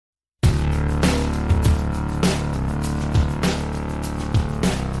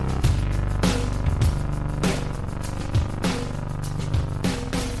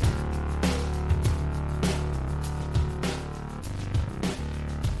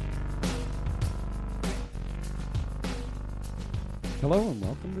Hello and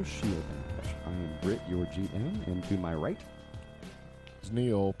welcome to Shield Bash. I am Britt, your GM, and to my right, It's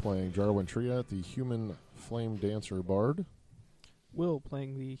Neil playing Jarwin Triat, the human flame dancer bard. Will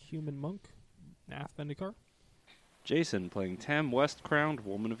playing the human monk, Nath Bendikar. Jason playing Tam West, crowned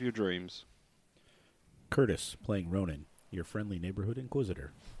woman of your dreams. Curtis playing Ronan, your friendly neighborhood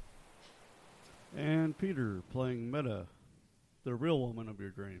inquisitor. And Peter playing Meta, the real woman of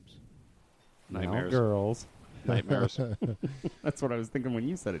your dreams. Nightmares. now girls. Nightmares. That's what I was thinking when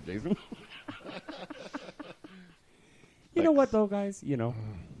you said it, Jason. You know what, though, guys?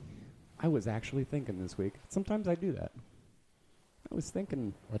 I was actually thinking this week. Sometimes I do that. I was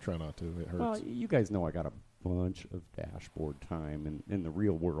thinking, I try not to. It hurts. well, you guys know I got a bunch of dashboard time in the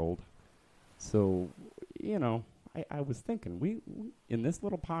real world. So, I was thinking, we in this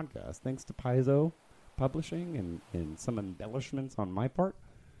little podcast, thanks to Paizo Publishing and some embellishments on my part,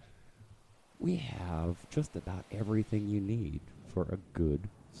 we have just about everything you need for a good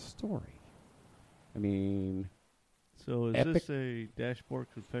story. I mean, So is Epic. this a dashboard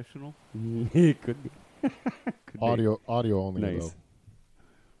confessional? it could be. Could be. audio only, Nice. though.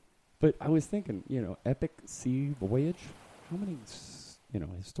 But I was thinking, epic sea voyage. How many,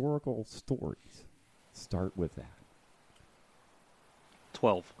 historical stories start with that?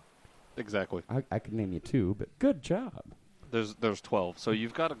 12. Exactly. I could name you two, but good job. There's 12. So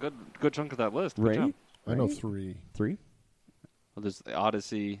you've got a good chunk of that list. Good Right? job. I know Right? 3. 3? Well, there's the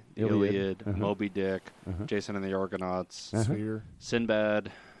Odyssey, the Iliad. Iliad, Uh-huh. Moby Dick, Uh-huh. Jason and the Argonauts, Uh-huh. Sphere.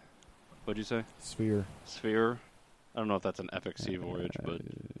 Sinbad. What'd you say? Sphere. Sphere. I don't know if that's an epic sea voyage, but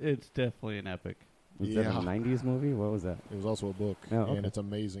It's definitely an epic. Was that a Yeah. 90s movie? What was that? It was also a book, Oh, okay. and it's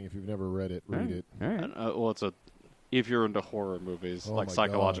amazing. If you've never read it, All read right. it. All right. well, it's a. If you're into horror movies, Oh like my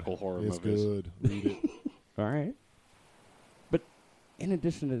psychological God. horror It's movies, good. Read it. All right. But in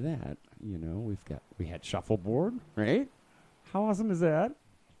addition to that, we had shuffleboard, right? How awesome is that?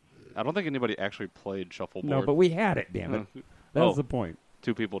 I don't think anybody actually played shuffleboard. No, but we had it, damn it. That was the point.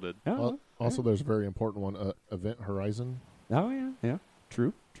 2 people did. Oh, Also, there's a very important one, Event Horizon. oh yeah.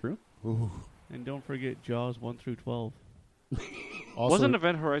 True. Ooh. And don't forget Jaws 1 through 12. Also, Wasn't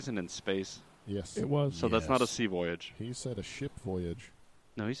Event Horizon in space? yes. It was. So that's not a Yes. sea voyage. He said a ship voyage.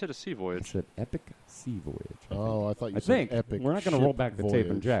 No, he said a sea voyage. It's an epic sea voyage. Oh, I thought you I said think epic. we're not going to ship roll back the tape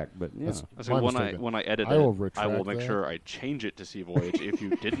and voyage. jack, but yeah. That's- I said My when I edit I will it, I retract will make that. sure I change it to sea voyage if you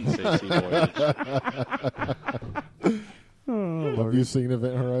didn't say sea voyage. Have you seen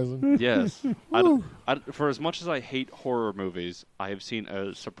Event Horizon? Yes. For as much as I hate horror movies, I have seen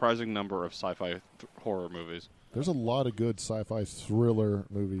a surprising number of sci-fi horror movies. There's a lot of good sci-fi thriller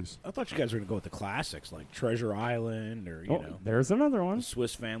movies. I thought you guys were going to go with the classics like Treasure Island or, There's another the one.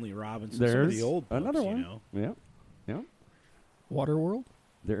 Swiss Family Robinson, some of There's the old books, another one. you know. Yeah. Waterworld?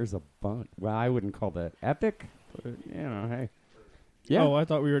 There's a bunch. Well, I wouldn't call that epic, but hey. Yeah. Oh, I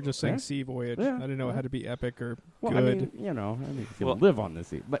thought we were just saying Yeah. sea voyage. Yeah. I didn't know it had to be epic or well, good. I mean, if you Well, live on the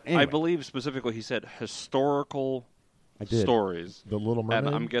sea. But anyway, I believe specifically he said historical I did. stories. The Little Mermaid.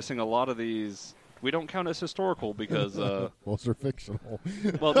 And I'm guessing a lot of these we don't count as historical because, Most are fictional.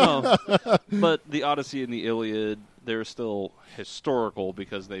 well, no. But the Odyssey and the Iliad, they're still historical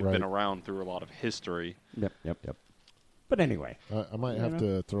because they've been Right. around through a lot of history. Yep. But anyway, I might have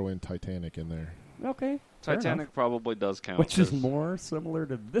to throw in Titanic in there. okay. fair enough. Titanic probably does count. Which is 'cause- more similar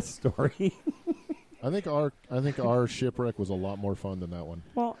to this story. I think our shipwreck was a lot more fun than that one.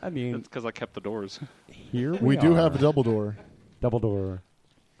 Well, I mean, It's because I kept the doors. here We do have a are. double door. Double door.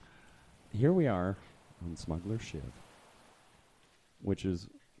 Here we are on Smuggler Shiv, which is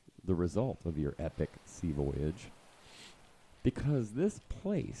the result of your epic sea voyage. Because this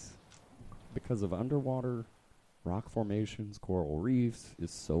place, because of underwater rock formations, coral reefs, is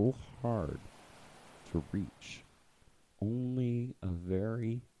so hard to reach. Only a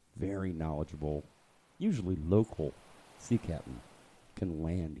very, very knowledgeable, usually local sea captain can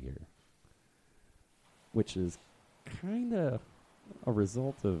land here. Which is kind of a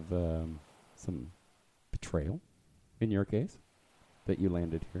result of some betrayal, in your case, that you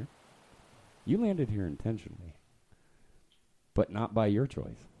landed here. You landed here intentionally, but not by your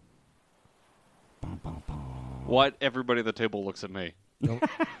choice. Bum, bum, bum. What? Everybody at the table looks at me. I'm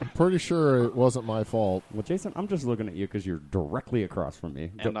pretty sure it wasn't my fault. Well, Jason, I'm just looking at you because you're directly across from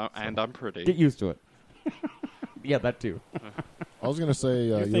me. And I'm pretty. Get used to it. Yeah, that too. I was going to say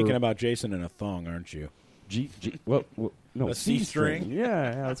You're thinking about Jason in a thong, aren't you? No, A C string?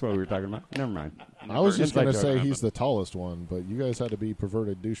 Yeah, that's what we were talking about. Never mind. I was just Inside going to joke. say he's the tallest one, but you guys had to be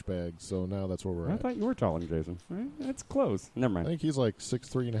perverted douchebags, so now that's where we're I at. thought you were taller than Jason. Right? That's close. Never I mind. think he's like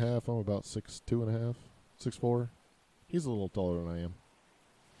 6'3.5". I'm about 6'2.5", 6'4". He's a little taller than I am.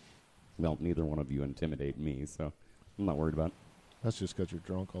 Well, neither one of you intimidate me, so I'm not worried about it. That's just because you're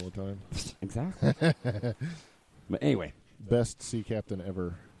drunk all the time. Exactly. But anyway, Best sea captain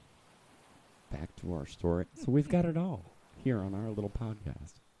ever. back to our story. So we've got it all here on our little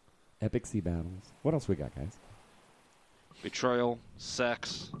podcast. Epic sea battles. What else we got, guys? Betrayal,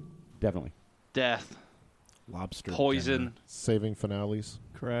 sex, Definitely. death, Lobster. poison. dinner. Saving finales.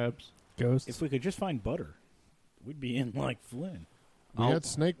 Crabs. Ghosts. If we could just find butter, we'd be in like Flynn. We Oh. had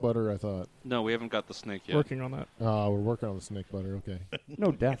snake butter, I thought. No, we haven't got the snake yet. Working on that. We're working on the snake butter. Okay.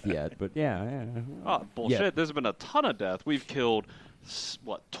 No death yet, but yeah. Oh, bullshit. Yeah. There's been a ton of death. We've killed,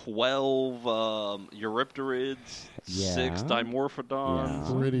 12 Eurypterids, Yeah. 6 Dimorphodons.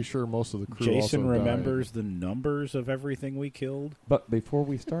 Yeah. Pretty sure most of the crew Jason also remembers the numbers of everything we killed. But before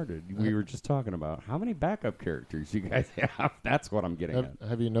we started, we were just talking about how many backup characters you guys have. That's what I'm getting died. at.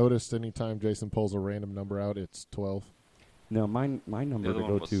 Have you noticed anytime Jason pulls a random number out, it's 12? No, my number other to one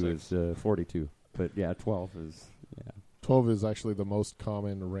go was to 6. is 42. But yeah, 12 is, yeah. 12 is actually the most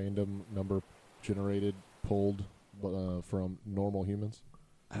common random number generated, pulled from normal humans.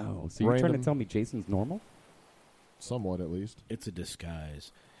 Oh, so you're trying Random. to tell me Jason's normal? Somewhat, at least. It's a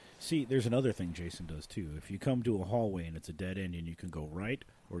disguise. See, there's another thing Jason does too. If you come to a hallway and it's a dead end and you can go right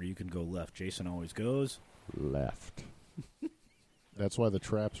or you can go left, Jason always goes. Left. That's why the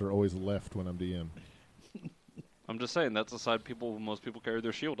traps are always left when I'm DM. I'm just saying, that's the side most people carry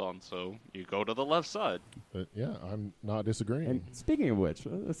their shield on, so you go to the left side. But yeah, I'm not disagreeing. And speaking of which,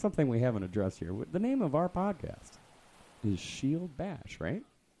 something we haven't addressed here. The name of our podcast is Shield Bash, right?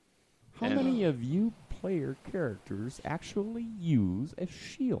 How And- many of you player characters actually use a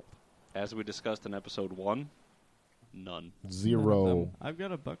shield? As we discussed in episode 1, none. None of 0. them. I've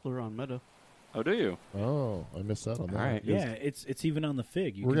got a buckler on meta. Oh, do you? Oh, I missed out on that. All right. Yeah, it's even on the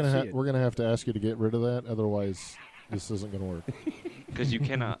fig. You We're can gonna see it. we're gonna have to ask you to get rid of that, otherwise this isn't gonna work. Because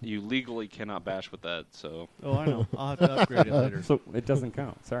you legally cannot bash with that, so. Oh, I know. I'll have to upgrade it later. So it doesn't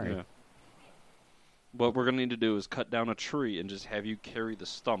count. Sorry. Yeah. What we're going to need to do is cut down a tree and just have you carry the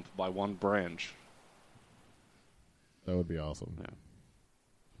stump by one branch. That would be awesome. Yeah.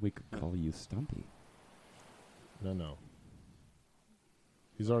 We could call you Stumpy. No.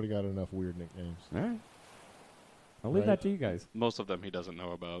 He's already got enough weird nicknames. All right. I'll leave Right. that to you guys. Most of them he doesn't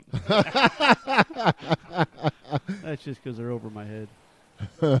know about. That's just because they're over my head.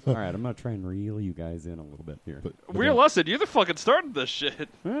 All right, I'm going to try and reel you guys in a little bit here. But Real Listen, you the fucking started this shit.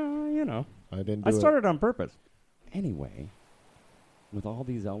 Well, you know. I didn't do I it. started on purpose. Anyway, with all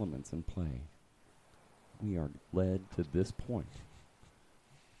these elements in play, we are led to this point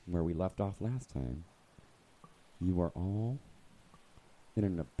where we left off last time. You are all in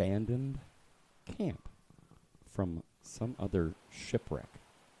an abandoned camp from some other shipwreck.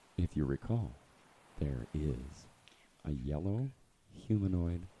 If you recall, there is a yellow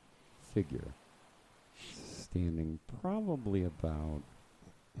humanoid figure standing probably about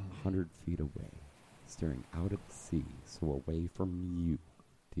 100 feet away, staring out at the sea, so away from you.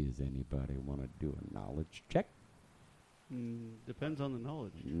 Does anybody want to do a knowledge check? Depends on the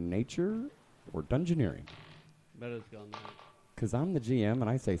knowledge. Nature or dungeoneering? Meta's gone there. Because I'm the GM and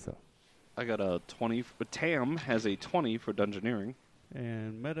I say so. I got a 20. Tam has a 20 for dungeoneering.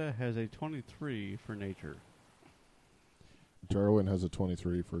 And Meta has a 23 for nature. Jarwin has a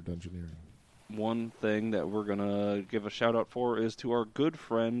 23 for dungeoneering. One thing that we're going to give a shout out for is to our good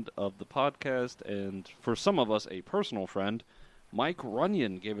friend of the podcast, and for some of us, a personal friend, Mike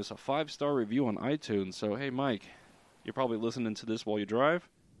Runyon gave us a 5-star review on iTunes. So, hey, Mike, you're probably listening to this while you drive.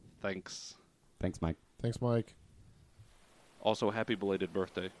 Thanks. Thanks, Mike. Thanks, Mike. Also, happy belated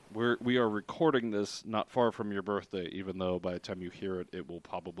birthday. We are recording this not far from your birthday, even though by the time you hear it, it will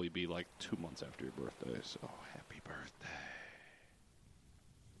probably be like 2 months after your birthday. So, happy birthday.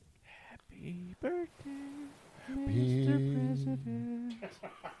 Happy birthday, Happy- Mr. President.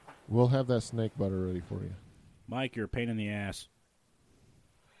 We'll have that snake butter ready for you. Mike, you're a pain in the ass.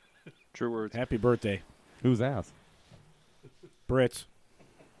 True words. Happy birthday, Who's ass? Brits.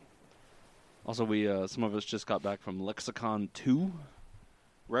 Also, we some of us just got back from Lexicon 2.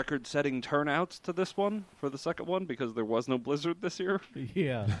 Record-setting turnouts to this one for the second one because there was no Blizzard this year.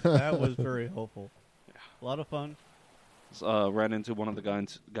 Yeah, that was very helpful. A lot of fun. Ran into one of the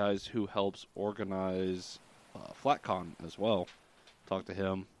guys who helps organize FlatCon as well. Talked to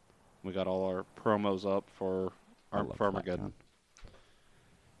him. We got all our promos up for I love Farmageddon.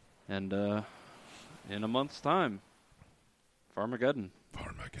 And in a month's time, Farmageddon.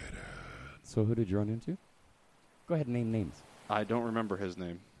 So who did you run into? Go ahead and name names. I don't remember his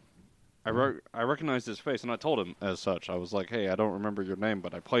name. I recognized his face, and I told him as such. I was like, hey, I don't remember your name,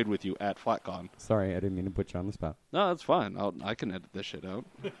 but I played with you at FlatCon. Sorry, I didn't mean to put you on the spot. No, that's fine. I can edit this shit out.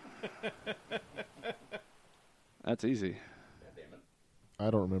 That's easy. I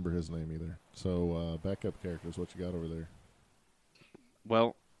don't remember his name either. So, backup characters, what you got over there?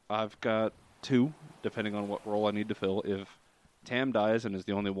 Well, I've got 2, depending on what role I need to fill. If Tam dies and is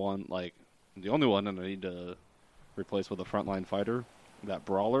the only one, and I need to replace with a frontline fighter, that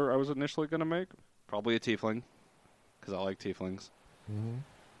brawler I was initially going to make, probably a tiefling, because I like tieflings. Mm-hmm.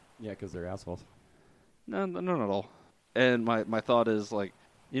 Yeah, because they're assholes. No, not at all. And my thought is, like,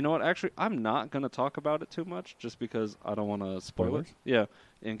 you know what? Actually, I'm not going to talk about it too much, just because I don't want to spoil Spoilers? it. Yeah,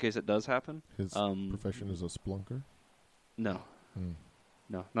 in case it does happen. His profession is a splunker? No. Mm.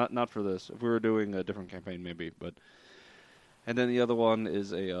 No, not for this. If we were doing a different campaign, maybe. But and then the other one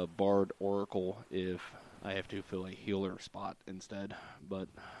is a Bard Oracle if I have to fill a healer spot instead. But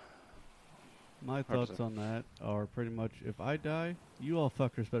My to thoughts say. on that are pretty much, if I die, you all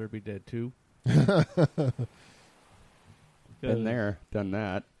fuckers better be dead too. Been there, done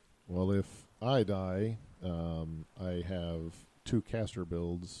that. Well, if I die, I have 2 caster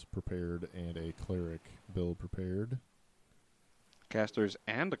builds prepared and a cleric build prepared. casters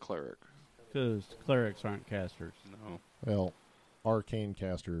and a cleric. Because clerics aren't casters. No. Well, arcane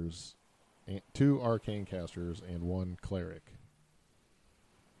casters, 2 arcane casters and 1 cleric.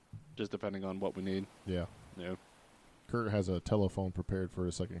 Just depending on what we need. Yeah. Yeah. Kurt has a telephone prepared for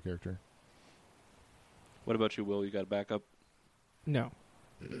his second character. What about you, Will? You got a backup? No.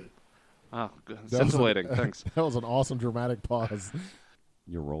 Ah, good. That was Scintillating. Thanks. That was an awesome dramatic pause.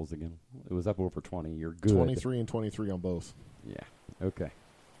 Your rolls again. It was up over 20. You're good. 23 and 23 on both. Yeah. Okay.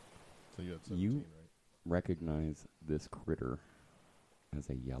 So you had 17, You- right? Recognize this critter as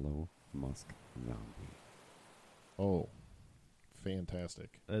a yellow musk zombie. Oh,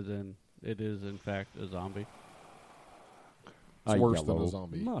 fantastic. As in, it is in fact a zombie. It's A worse than a yellow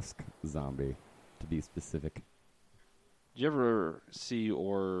zombie. musk zombie, to be specific. Did you ever see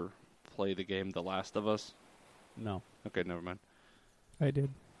or play the game The Last of Us? No. Okay, never mind. I did.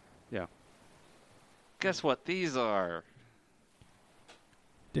 Guess what these are?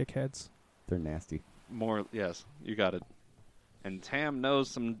 Dickheads. They're nasty. More, yes, you got it. And Tam knows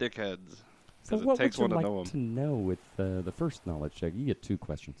some dickheads. So 'Cause it what takes would you one like to know 'em. to know with the first knowledge check? You get 2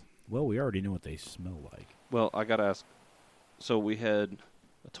 questions. Well, we already know what they smell like. Well, I gotta ask. So we had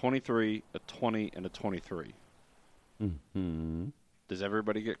a 23, a 20, and a 23. Mm-hmm. Does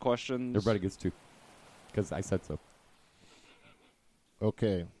everybody get questions? Everybody gets 2. Because I said so.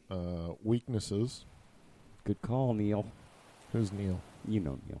 Okay. Weaknesses. Good call, Neil. Who's Neil? You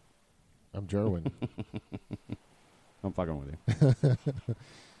know Neil. I'm Jarwin. I'm fucking with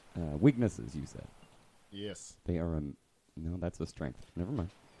you. Weaknesses, you said. Yes. They are a... No, that's a strength. Never mind.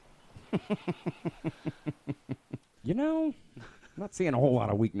 You know, I'm not seeing a whole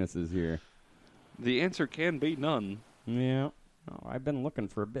lot of weaknesses here. The answer can be none. Yeah. Oh, I've been looking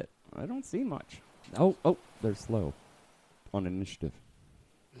for a bit. I don't see much. Oh, they're slow. On initiative.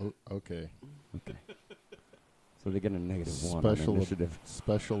 Okay. Okay. So they get a -1 on Special initiative.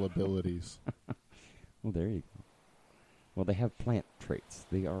 Special abilities. Well, there you go. Well, they have plant traits.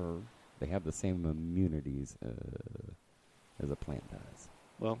 They have the same immunities as a plant does.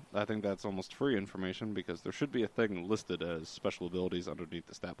 Well, I think that's almost free information because there should be a thing listed as special abilities underneath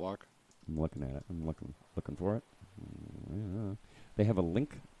the stat block. I'm looking at it. I'm looking for it. Yeah. They have a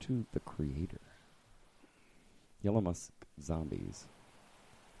link to the creator. Yellow musk zombies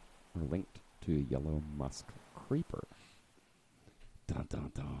are linked to yellow musk creeper. Dun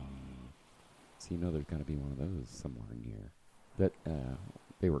dun dun. So you know there's got to be one of those somewhere near that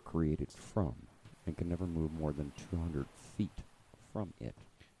they were created from and can never move more than 200 feet from it.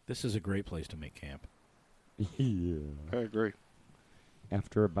 This is a great place to make camp. Yeah. I agree.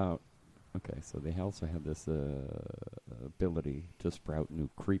 After about... Okay, so they also have this ability to sprout new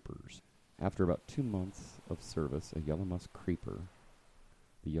creepers. After about 2 months of service, a yellow musk creeper,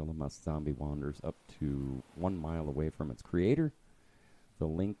 the yellow musk zombie, wanders up to 1 mile away from its creator. The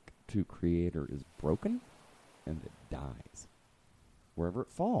link to creator is broken, and it dies. Wherever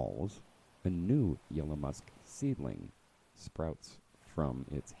it falls, a new yellow musk seedling sprouts from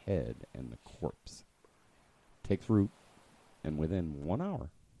its head, and the corpse takes root, and within 1 hour,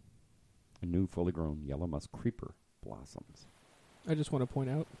 a new fully grown yellow musk creeper blossoms. I just want to point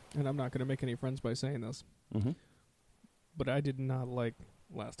out, and I'm not going to make any friends by saying this, Mm-hmm. but I did not like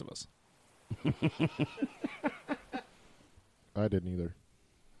Last of Us. I didn't either.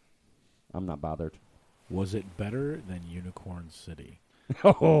 I'm not bothered. Was it better than Unicorn City?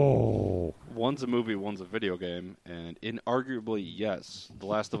 Oh! One's a movie, one's a video game, and inarguably, yes, The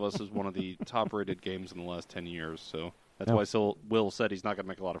Last of Us is one of the top-rated games in the last 10 years, so that's Oh. why Will said he's not going to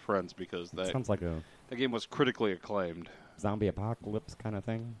make a lot of friends, because that Sounds like a game was critically acclaimed. zombie apocalypse kind of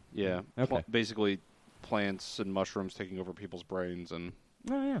thing. Yeah, Okay. basically plants and mushrooms taking over people's brains, and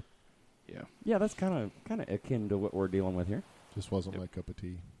Oh yeah, Yeah. yeah. That's kind of akin to what we're dealing with here. Just wasn't Yep. my cup of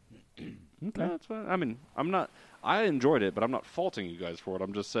tea. Okay. No, that's fine. I mean, I enjoyed it, but I'm not faulting you guys for it.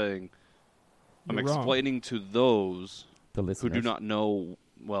 I'm just saying, I'm You're wrong. explaining to those The who listeners do not know,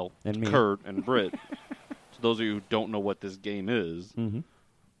 well, And me. Kurt and Britt, to those of you who don't know what this game is, Mm-hmm.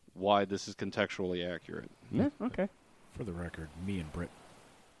 why this is contextually accurate. Yeah. Okay. For the record, me and Britt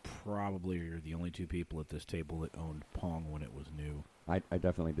probably are the only two people at this table that owned Pong when it was new. I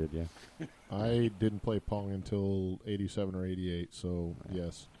definitely did. Yeah. I didn't play Pong until 87 or 88, so Yeah.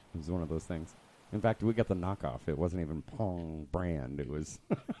 yes. It was one of those things. In fact, we got the knockoff. It wasn't even Pong brand. It was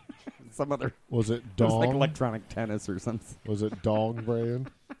some other. Was it It was like Dong? electronic tennis or something. Was it Dong brand?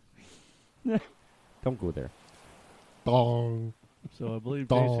 Don't go there. Dong. So I believe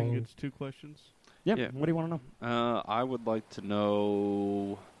Dong. Jason gets 2 questions. Yeah. Yeah. What do you want to know? I would like to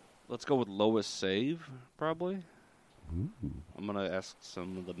know. Let's go with lowest save, probably. Ooh, I'm gonna ask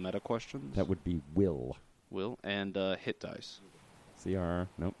some of the meta questions. that would be Will. Will and hit dice. CR.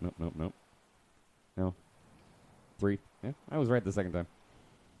 Nope. No. 3. Yeah. I was right the second time.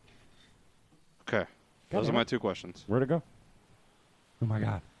 Okay, those are damn my it. 2 questions. Where'd it go? Oh my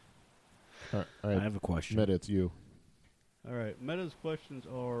God. All I right. have a question. Meta, it's you. All right. Meta's questions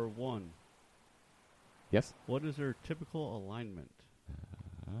are 1. Yes. What is their typical alignment?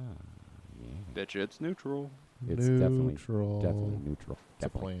 Ah. Yeah. Bet you it's neutral. It's Neutral. definitely neutral. It's a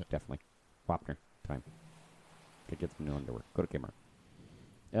Definitely. plant. Definitely. Wapner. Time. Go get some new underwear. Go to Kmart.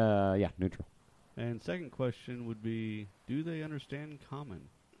 Yeah. Neutral. And second question would be, do they understand common?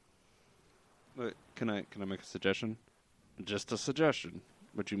 Can I make a suggestion? Just a suggestion.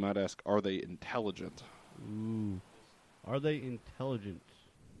 But you might ask, are they intelligent? Ooh. Are they intelligent?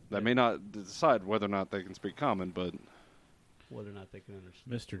 That may not decide whether or not they can speak common, but Whether or not they can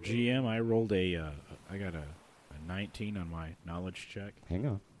understand. Mr. GM, I rolled I got a 19 on my knowledge check. Hang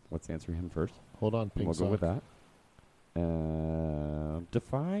on. Let's answer him first. Hold on, And Pink we'll go with Sock. that.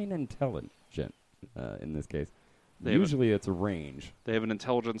 Define intelligent in this case. They have a- Usually it's a range. they have an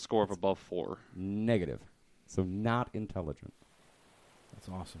intelligence score of above 4. Negative. So not intelligent. That's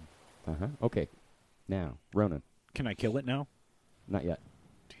awesome. Uh-huh. Okay. Now, Ronan. Can I kill it now? Not yet.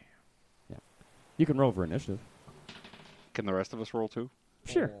 Yeah. You can roll for initiative. Can the rest of us roll too?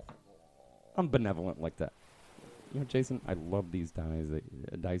 Sure. I'm benevolent like that. You know, Jason, I love these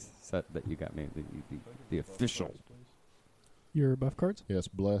dice set that you got me. The official. Your buff cards? Yes,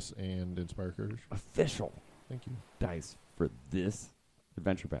 Bless and Inspire Courage. Official Thank you. dice for this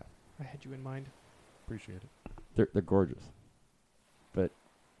adventure path. I had you in mind. Appreciate it. They're gorgeous. But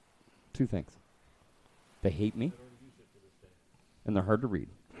 2 things. They hate me. And they're hard to read.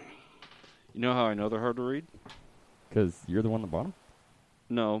 You know how I know they're hard to read? Because you're the one that bought them?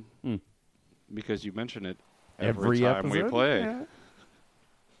 No, Hmm. because you mention it every time we play. Yeah.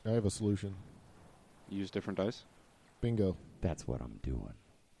 I have a solution. Use different dice. Bingo. That's what I'm doing.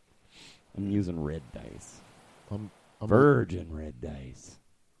 I'm using red dice. I'm Virgin red dice.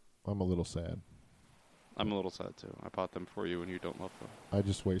 I'm a little sad. I'm a little sad too. I bought them for you and you don't love them. I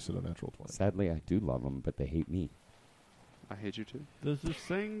just wasted a natural 20. Sadly, I do love them, but they hate me. I hate you too. Does this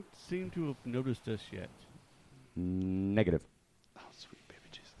thing seem to have noticed us yet? Negative. Oh, sweet baby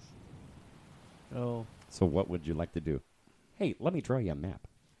Jesus. Oh, So what would you like to do? Hey, let me draw you a map.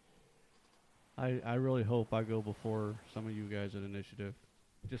 I really hope I go before some of you guys at initiative,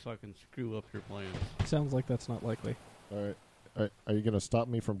 just so I can screw up your plans. Sounds like that's not likely. All right. Are you going to stop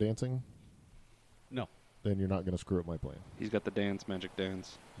me from dancing? No. Then you're not going to screw up my plan. He's got the dance, magic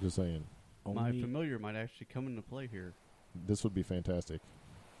dance. Just saying. My Only- familiar might actually come into play here. This would be fantastic.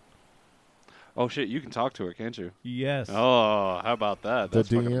 Oh shit, you can talk to her, can't you? Yes. Oh, how about that? That's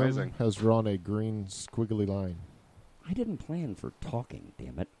the fucking DM amazing. has drawn a green squiggly line I didn't plan for talking,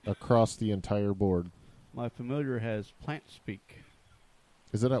 damn it. across the entire board. My familiar has plant speak.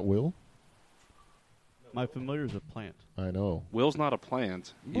 Is it at will? My familiar is a plant. I know. Will's not a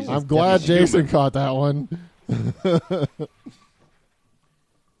plant. He's I'm just glad human. Jason caught that one.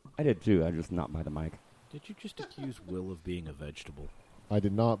 I did too. I just not by the mic. Did you just accuse Will of being a vegetable? I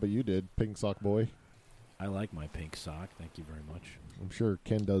did not, but you did, Pink Sock Boy. I like my pink sock. Thank you very much. I'm sure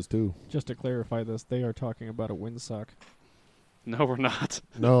Ken does too. Just to clarify this, they are talking about a windsock. No, we're not.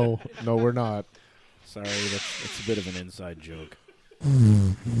 No, we're not. Sorry, that's a bit of an inside joke.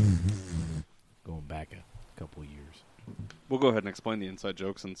 Going back a couple years. We'll go ahead and explain the inside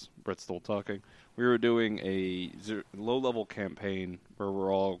joke since Brett's still talking. We were doing a low-level campaign where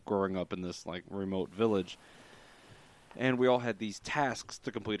we're all growing up in this like remote village, and we all had these tasks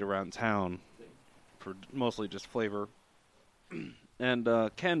to complete around town for mostly just flavor. And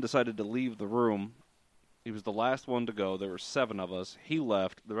Ken decided to leave the room He was the last one to go. There were 7 of us. He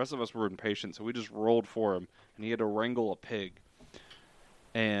left. The rest of us were impatient, so we just rolled for him, and he had to wrangle a pig.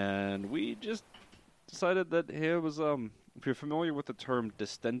 And we just decided that he was, if you're familiar with the term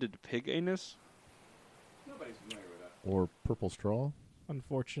distended pig anus. Nobody's familiar with that. Or purple straw.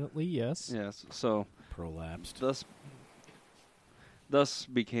 Unfortunately, yes. Yes, so Prolapsed. thus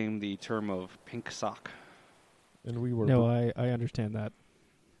became the term of pink sock. And we were No, I understand that.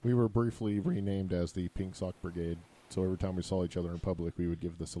 we were briefly renamed as the Pink Sock Brigade. So every time we saw each other in public, we would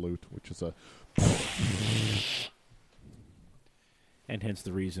give the salute, which is a And hence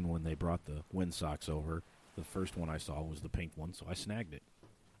the reason when they brought the wind socks over, the first one I saw was the pink one, so I snagged it.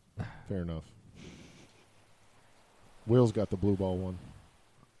 fair enough. Will's got the blue ball one.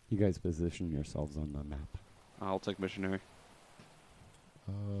 You guys position yourselves on the map. I'll take missionary.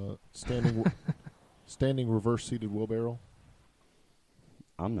 Standing reverse seated wheelbarrow.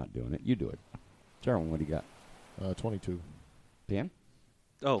 I'm not doing it. You do it. Jarwin, what do you got? 22. Dan?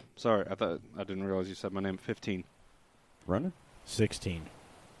 Oh, sorry. I didn't realize you said my name. 15. Runner? 16.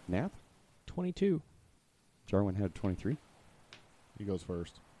 Nath? 22. Jarwin had 23? He goes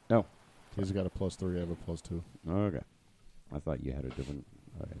first. No. He's got a +3. I have a +2. Okay. I thought you had a different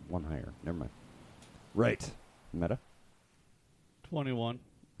one higher. Never mind. Right. Meta? 21.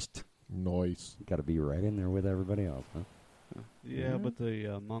 Nice. Got to be right in there with everybody else, huh? Yeah, Mhm. but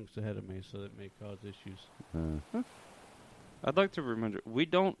the monk's ahead of me, so that may cause issues. I'd like to remind you, we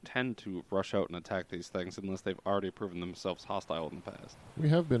don't tend to rush out and attack these things unless they've already proven themselves hostile in the past. We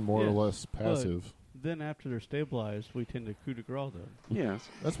have been more or Yeah, less passive. Then after they're stabilized, we tend to coup de grace them. Yes.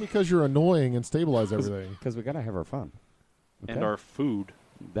 That's because you're annoying and stabilize everything. Because we got to have our fun. And our food.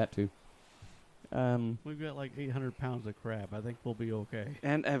 That too. We've got like 800 pounds of crab. I think we'll be okay.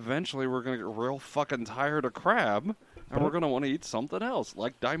 And eventually we're going to get real fucking tired of crab, and we're going to want to eat something else,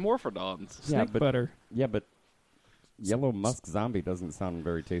 like dimorphodons. Snake butter. Yeah, but yellow musk zombie doesn't sound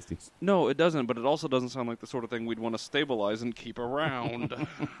very tasty. No, it doesn't, but it also doesn't sound like the sort of thing we'd want to stabilize and keep around.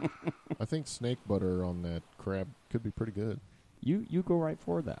 I think snake butter on that crab could be pretty good. You go right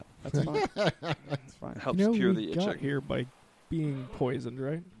for that. That's fine. That's fine. Helps You know, cure we the got itching. here by being poisoned,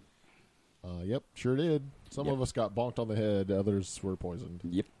 right? Yep, sure did. Some Yep. of us got bonked on the head. Others were poisoned.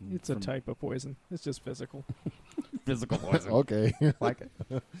 Yep. It's a type of poison. It's just physical. Physical poison. Okay. Like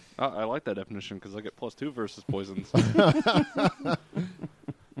it. I like that definition because I get +2 versus poisons.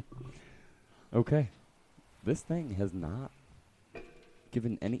 Okay. This thing has not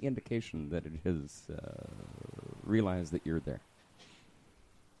given any indication that it has realized that you're there.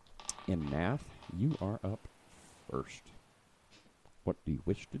 In Nath, you are up first. What do you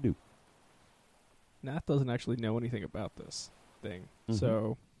wish to do? Nath doesn't actually know anything about this thing. Mhm.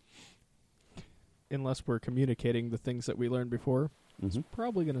 So, unless we're communicating the things that we learned before, it's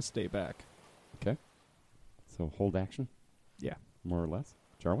probably going to stay back. Okay. So hold action, Yeah. more or less.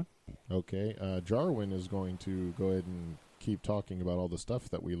 Jarwin? Okay. Jarwin is going to go ahead and keep talking about all the stuff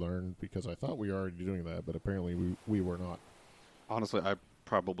that we learned because I thought we were already doing that, but apparently we were not. Honestly, I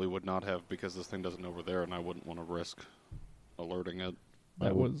probably would not have because this thing doesn't know we're there, and I wouldn't want to risk alerting it. I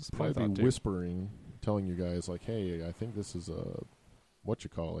That would was my probably thought be too. whispering, telling you guys like, "Hey, I think this is a what you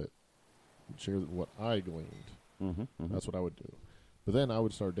call it." Share what I gleaned. That's what I would do. But then I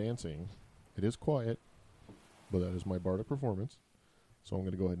would start dancing. It is quiet, but that is my bardic performance. So I'm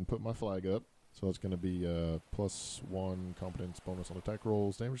going to go ahead and put my flag up. So it's going to be +1 competence bonus on attack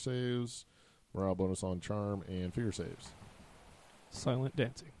rolls, damage saves, morale bonus on charm, and fear saves. Silent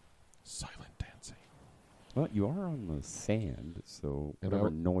dancing. Silent dancing. Well, you are on the sand, so And whatever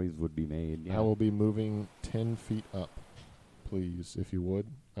I'll- noise would be made. Yeah. I will be moving 10 feet up, please, if you would.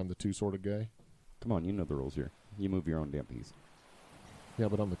 I'm the two-sworded guy. Come on, you know the rules here. You move your own damn piece. Yeah,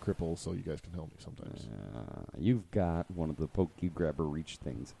 but I'm the cripple, so you guys can help me sometimes. You've got one of the poke you grabber reach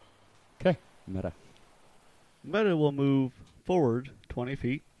things. Okay, meta. Meta will move forward 20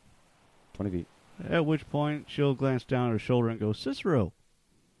 feet, 20 feet. at which point she'll glance down at her shoulder and go, Cicero,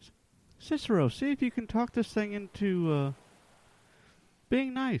 Cicero, see if you can talk this thing into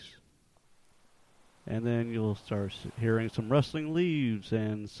being nice. And then you'll start hearing some rustling leaves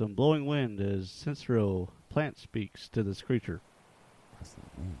and some blowing wind as Cicero plant speaks to this creature. Rustling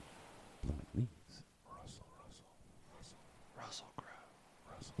wind, blowing leaves. Russell, Russell, Russell, Russell Crowe.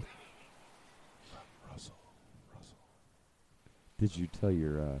 Russell, Russell, Russell. Did you tell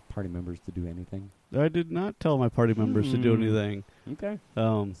your party members to do anything? I did not tell my party members to do anything. Okay.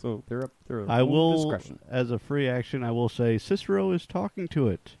 So So they're I will, discretion. as a free action, I will say Cicero is talking to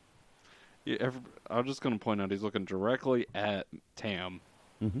it. Yeah, I'm just going to point out he's looking directly at Tam,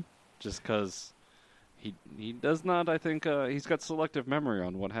 Mm-hmm. just because He does not. I think he's got selective memory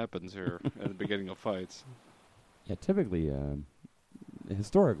on what happens here at the beginning of fights. Yeah, typically,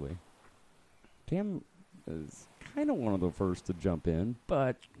 historically, Tam is kind of one of the first to jump in,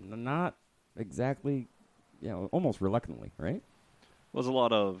 but not exactly, almost reluctantly, right? There's a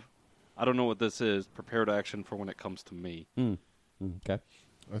lot of, I don't know what this is, prepared action for when it comes to me. Okay.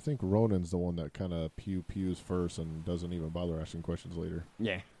 I think Ronan's the one that kind of pews first and doesn't even bother asking questions later.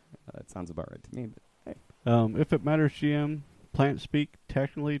 Yeah. That sounds about right to me. But hey. If it matters, GM, plant speak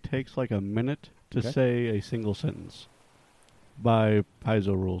technically takes like a minute to Okay. say a single sentence by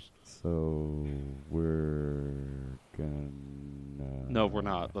Paizo rules. So we're gonna. No, we're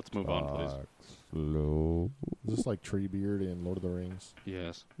not. Let's move on, please. talk Slow. Is this like Treebeard in Lord of the Rings?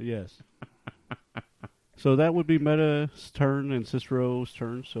 Yes. Yes. So that would be Meta's turn and Cicero's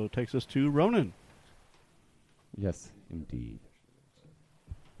turn, so it takes us to Ronan. Yes, indeed.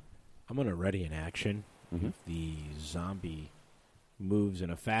 I'm going to ready an action. Mhm. If the zombie moves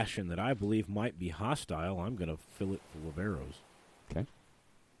in a fashion that I believe might be hostile, I'm going to fill it full of arrows. Okay.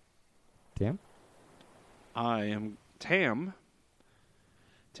 Tam? I am Tam.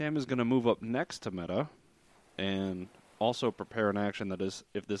 Tam is going to move up next to Meta and also prepare an action that is,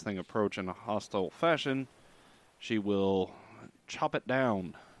 if this thing approach in a hostile fashion, she will chop it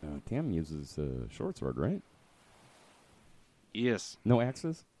down. Tam uses a short sword, right? Yes. No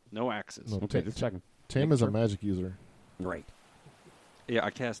axes? No axes. No. Okay, just checking. Tam Make is a sure. magic user. Right. Yeah, I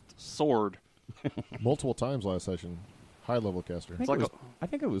cast sword. Multiple times last session. High level caster. I think, I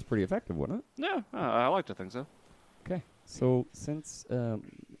think it was pretty effective, wasn't it? Yeah, I like to think so. Okay. So since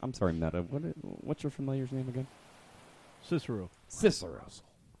I'm sorry, Meta. What's your familiar's name again? Cicero. Cicero.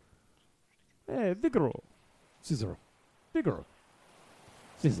 Hey, Vigoro. Cicero. Vigoro.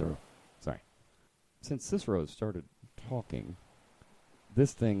 Cicero. Sorry. Since Cicero started talking,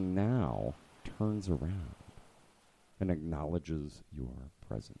 this thing now turns around and acknowledges your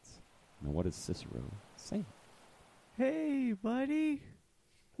presence. Now, what is Cicero saying? Hey, buddy.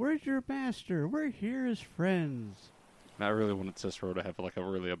 Where's your master? We're here as friends. And I really wanted Cicero to have like a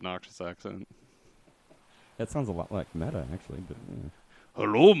really obnoxious accent. That sounds a lot like Meta, actually. But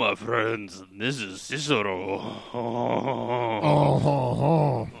Hello, my friends. This is Cicero.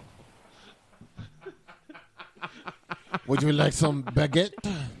 Oh. Would you like some baguette?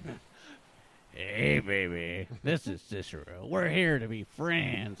 Hey, baby. This is Cicero. We're here to be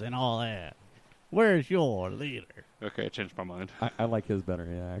friends and all that. Where's your leader? Okay, I changed my mind. I like his better.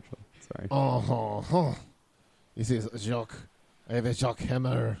 Yeah, actually. Sorry. Oh. This is Jacques. I have a Jacques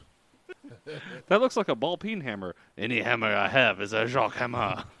hammer. That looks like a ball peen hammer. Any hammer I have is a Jacques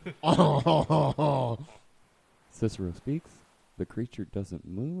hammer. Oh. Cicero speaks. The creature doesn't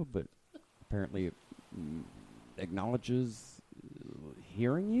move, but apparently it acknowledges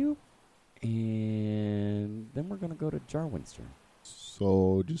hearing you. And then we're going to go to Jarwin's turn.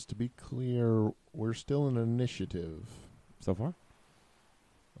 So, just to be clear, we're still in initiative. So far?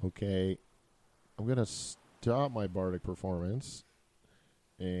 Okay. I'm going to stop my bardic performance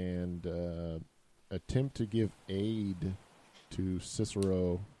and attempt to give aid to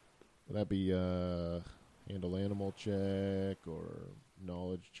Cicero. Would that be handle animal check or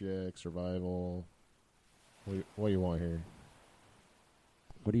knowledge check, survival? What do you want here?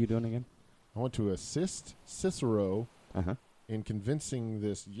 What are you doing again? I want to assist Cicero Uh-huh. in convincing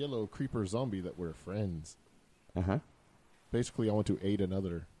this yellow creeper zombie that we're friends. Uh-huh. Basically, I want to aid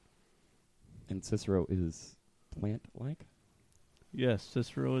another. And Cicero is plant-like? Yes,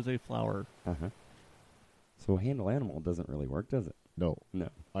 Cicero is a flower. Uh-huh. So handle animal doesn't really work, does it? No, No.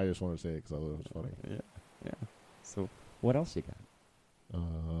 I just want to say it because I thought it was funny. Yeah. So what else you got?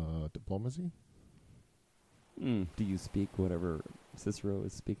 Diplomacy? Do you speak whatever Cicero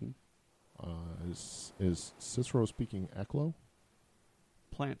is speaking? Is Cicero speaking Aklo?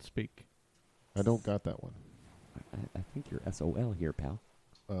 Plant speak. I don't got that one. I think you're SOL here, pal.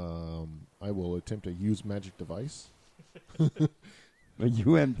 I will attempt to use magic device. A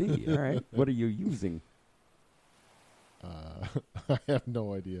UMD, all right. What are you using? I have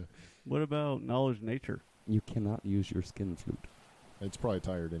no idea. What about knowledge nature? You cannot use your skin flute. It's probably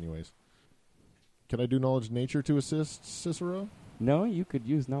tired anyways. Can I do knowledge nature to assist Cicero? No, you could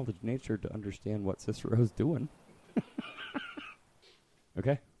use knowledge nature to understand what Cicero's doing.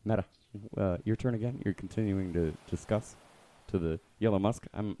 Okay, Meta. Your turn again. You're continuing to discuss to the yellow musk,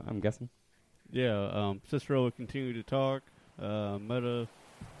 I'm guessing. Yeah, Cicero will continue to talk. Meta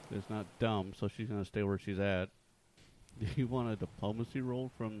is not dumb, so she's going to stay where she's at. Do you want a diplomacy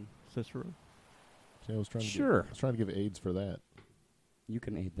roll from Cicero? See, I was trying to Sure. I was trying to give aids for that. You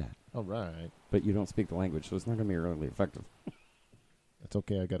can aid that. All right. But you don't speak the language, so it's not going to be really effective. That's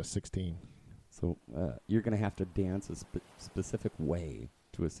okay. I got a 16. So you're going to have to dance a specific way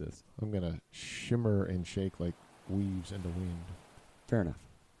to assist. I'm going to shimmer and shake like weaves in the wind. Fair enough.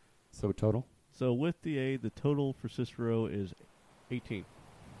 So total? So with the aid, the total for Cicero is 18.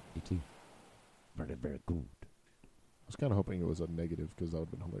 18. Very, very good. I was kind of hoping it was a negative because that would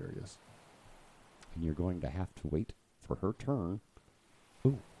have been hilarious. And you're going to have to wait for her turn.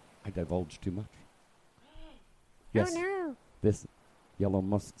 Ooh, I divulged too much. Yes. Oh, no. This yellow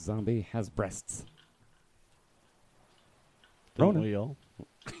musk zombie has breasts. Don't Ronan. we all?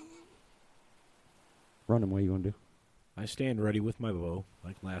 Ronan, what are you going to do? I stand ready with my bow,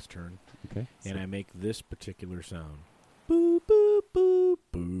 like last turn, Okay. and I make this particular sound. Boo, boo, boo,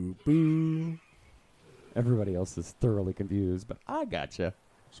 boo, boo. Everybody else is thoroughly confused, but I gotcha.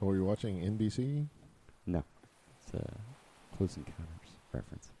 So are you watching NBC? No. It's a Close Encounters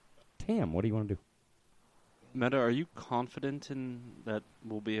reference. Tam, what do you want to do? Meta, are you confident in that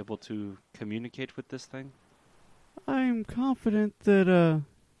we'll be able to communicate with this thing? I'm confident that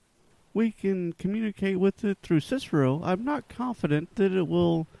we can communicate with it through Cicero. I'm not confident that it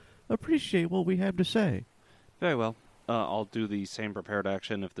will appreciate what we have to say. Very well. I'll do the same prepared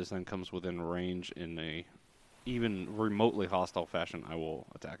action. If this thing comes within range in a even remotely hostile fashion, I will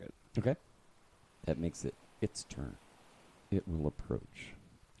attack it. Okay. That makes it its turn. It will approach.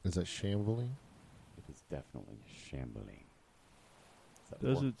 Is that shambling? It is definitely shambling.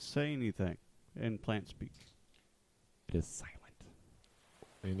 Does it say anything in plant speak? It is silent.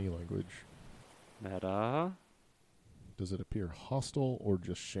 Any language. Meta. Does it appear hostile or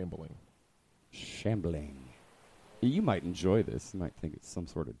just shambling? Shambling. You might enjoy this. You might think it's some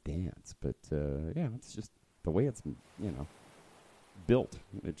sort of dance, but yeah, it's just the way it's, built.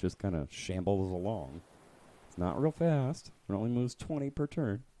 It just kind of shambles along. It's not real fast. It only moves 20 per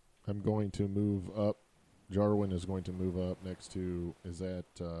turn. I'm going to move up. Jarwin is going to move up next to, is that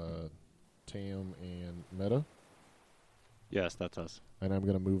Tam and Meta? Yes, that's us. And I'm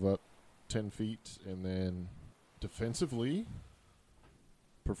going to move up 10 feet and then defensively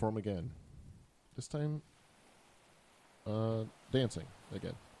perform again. This time, dancing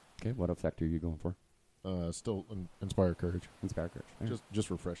again. Okay, what effect are you going for? Still inspire courage. Inspire courage. All right. Just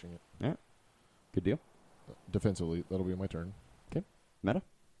refreshing it. Good deal. Defensively, that'll be my turn. Meta?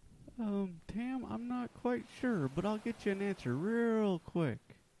 Tam, I'm not quite sure, but I'll get you an answer real quick.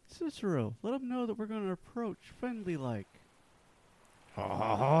 Cicero, let him know that we're going to approach friendly-like.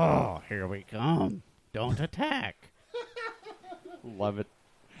 Oh, here we come. Don't attack. Love it.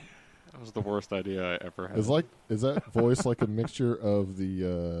 That was the worst idea I ever had. Is that voice like a mixture of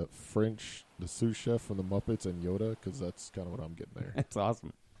the French, the sous chef from the Muppets, and Yoda? Because that's kind of what I'm getting there. It's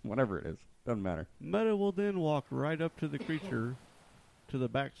awesome. Whatever it is. Doesn't matter. Meta will then walk right up to the creature to the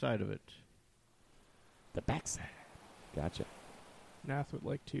backside of it. The backside. Gotcha. Nath would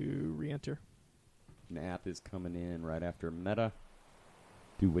like to re-enter. Nath is coming in right after Meta.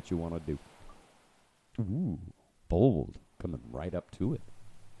 Do what you want to do. Ooh, bold. Coming right up to it.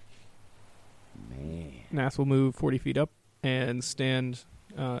 Man. Nath will move 40 feet up and stand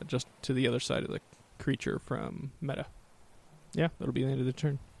just to the other side of the creature from Meta. Yeah, that'll be the end of the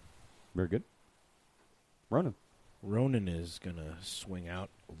turn. Very good. Ronan. Ronan is going to swing out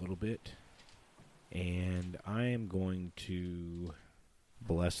a little bit, and I am going to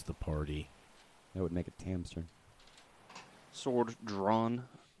bless the party. That would make it Tam's turn. Sword drawn.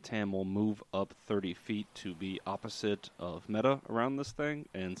 Tam will move up 30 feet to be opposite of Meta around this thing,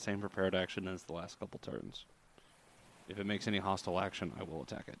 and same prepared action as the last couple turns. If it makes any hostile action, I will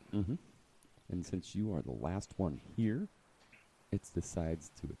attack it. Mm-hmm. And since you are the last one here, it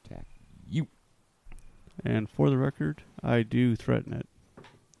decides to attack you. And for the record, I do threaten it.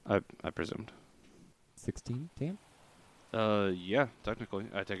 I presumed. 16, Tam? Yeah, technically.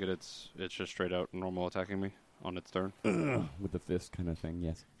 I take it it's just straight out normal attacking me on its turn. With the fist kind of thing,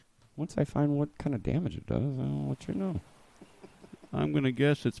 yes. Once I find what kind of damage it does, I'll let you know. I'm going to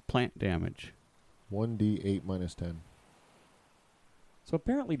guess it's plant damage. 1d8 minus 10. So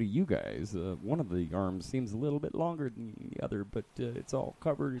apparently to you guys, one of the arms seems a little bit longer than the other, but it's all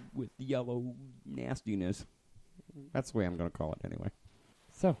covered with yellow nastiness. That's the way I'm going to call it anyway.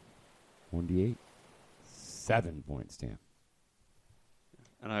 So, 1d8. 7 points, Tam.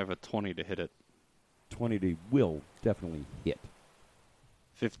 And I have a 20 to hit it. 20 to will definitely hit.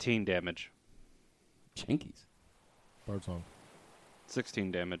 15 damage. Jankies. Bard song.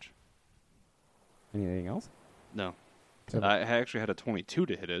 16 damage. Anything else? No. Seven. I actually had a 22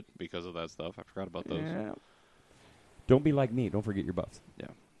 to hit it because of that stuff. I forgot about those. Yeah. Don't be like me. Don't forget your buffs. Yeah.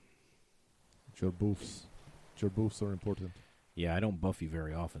 Your buffs. Your buffs are important. Yeah, I don't buff you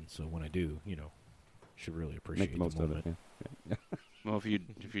very often, so when I do, should really appreciate Make the most of it. moment. Yeah. Well, if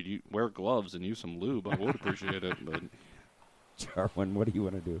you wear gloves and use some lube, I would appreciate it. But Jarwin, what do you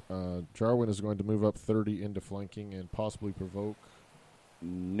want to do? Jarwin is going to move up 30 into flanking and possibly provoke.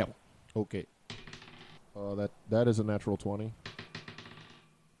 No. Okay. That is a natural 20,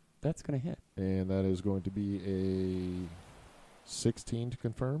 That's going to hit. and that is going to be a 16 to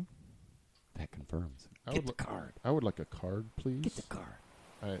confirm. That confirms. I Get would the card. I would like a card, please. Get the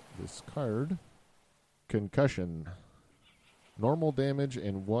card. This card, concussion, normal damage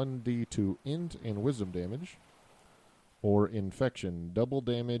and 1d2 int and wisdom damage, or infection, double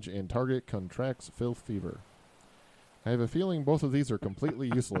damage and target contracts filth fever. I have a feeling both of these are completely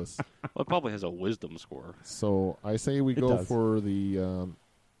useless. well, it probably has a wisdom score. So I say we It go does. for the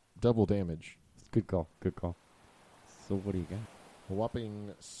double damage. Good call. Good call. So what do you got? A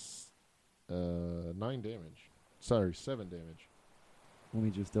whopping 9 damage. Sorry, 7 damage. Let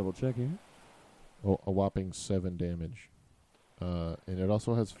me just double check here. Oh, a whopping 7 damage. And it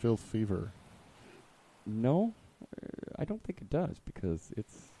also has filth fever, No, I don't think it does because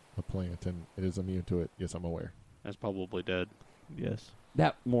it's a plant, and it is immune to it. Yes, I'm aware. That's probably dead. Yes.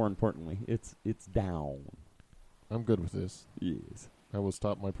 that. More importantly, it's down. I'm good with this. Yes. I will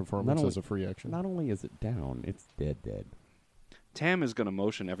stop my performance only- as a free action. Not only is it down, it's dead. Tam is going to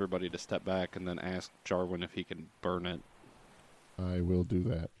motion everybody to step back and then ask Jarwin if he can burn it I will do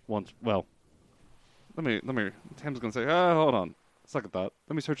that. once. Well, let me. Tam's going to say, hold on. Second thought.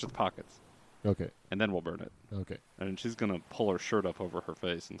 Let me search his pockets, Okay. and then we'll burn it. Okay. And she's going to pull her shirt up over her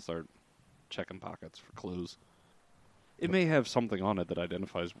face and start checking pockets for clues. It may have something on it that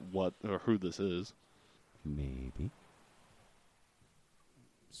identifies what or who this is. Maybe.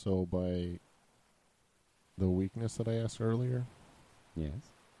 So by the weakness that I asked earlier, Yes.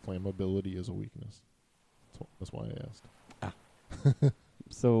 flammability is a weakness. That's why I asked.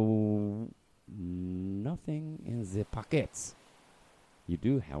 So nothing in the pockets. You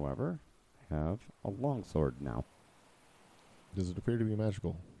do, however, have a longsword now. Does it appear to be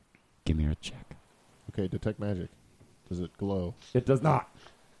magical? Give me a check. Okay, detect magic. Does it glow? It does not.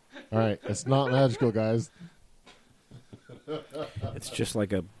 All right, it's not magical, guys. It's just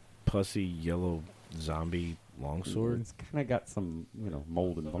like a pussy yellow zombie longsword. It's kind of got some,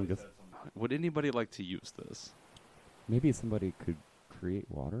 mold and fungus. Would anybody like to use this? Maybe somebody could create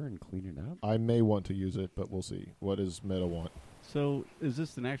water and clean it up. I may want to use it, but we'll see. What does Meta want? So, is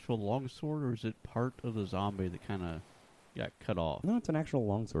this an actual longsword, or is it part of the zombie that kind of got cut off? No, it's an actual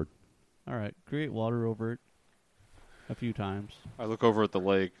longsword. All right, create water over it a few times. I look over at the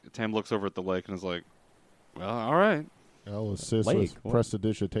lake. Tam looks over at the lake and is like, well, all right. I'll assist Lake, with what?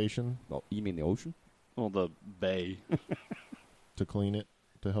 prestidigitation Oh, you mean the ocean? Well, the bay. to clean it,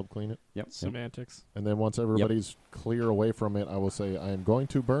 to help clean it. Yep. Semantics. And then once everybody's clear away from it, I will say, I am going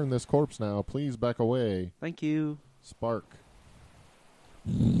to burn this corpse now. Please back away. Thank you. Spark.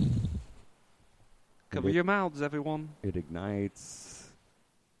 Cover your mouths, everyone. It ignites,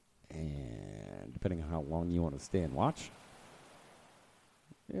 and depending on how long you want to stay and watch,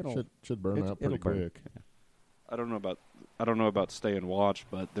 it'll Should burn out pretty it'll burn. quick. Yeah. I don't know about stay and watch,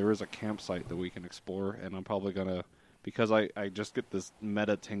 but there is a campsite that we can explore, and I'm probably gonna, because I just get this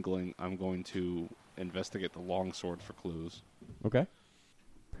meta tingling, I'm going to investigate the longsword for clues. Okay.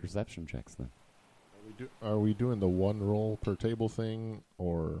 Perception checks then. Are we doing the one roll per table thing,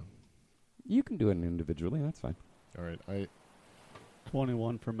 or... You can do it individually. That's fine. All right,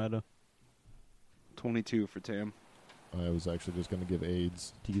 21 for meta. 22 for Tam. I was actually just going to give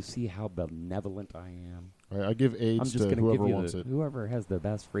aids. Do you see how benevolent I am? I give I'm aids just to going to whoever give you wants it. whoever has the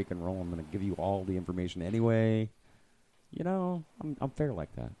best freaking roll. I'm going to give you all the information anyway. I'm fair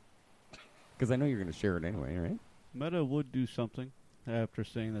like that. Because I know you're going to share it anyway, right? Meta would do something after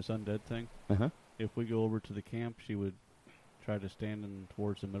saying this undead thing. Uh-huh. If we go over to the camp, she would try to stand in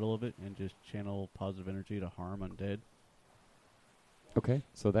towards the middle of it and just channel positive energy to harm undead. Okay.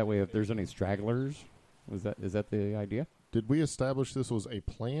 So that way, if there's any stragglers, is that the idea? Did we establish this was a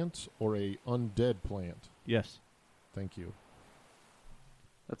plant or a undead plant? Yes. Thank you.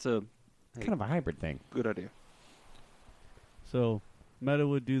 That's a Kind of a hybrid thing. good idea. So Meta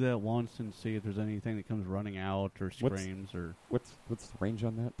would do that once and see if there's anything that comes running out or What's- screams or What's the range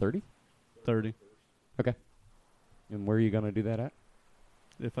on that? 30? 30. Okay. And where are you going to do that at?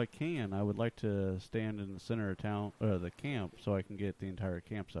 If I can, I would like to stand in the center of town, the camp, so I can get the entire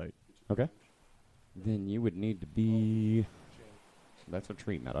campsite. Okay. Then you would need to be... That's a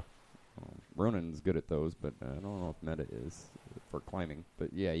tree meta. Ronan's good at those, but I don't know if meta is for climbing.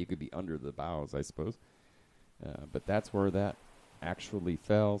 But yeah, you could be under the boughs, I suppose. But that's where that actually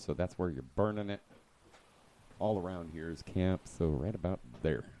fell, so that's where you're burning it. All around here is camp, so right about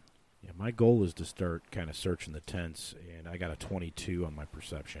there. Yeah, my goal is to start kind of searching the tents, and I got a 22 on my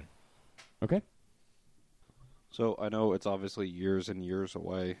perception. Okay. So I know it's obviously years and years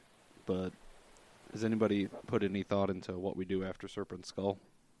away, but has anybody put any thought into what we do after Serpent Skull?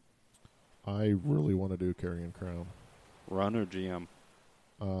 I really want to do Carrion Crown. Run or GM?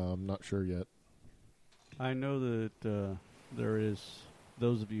 I'm not sure yet. I know that there is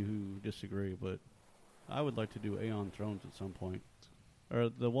those of you who disagree, but I would like to do Aeon Thrones at some point. Or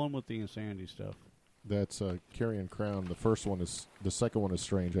the one with the insanity stuff. That's Carrion Crown. The second one is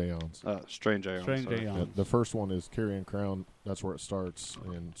Strange Aeons. Strange Aeons. Strange sorry. Aeons. Yeah, the first one is Carrion Crown. That's where it starts,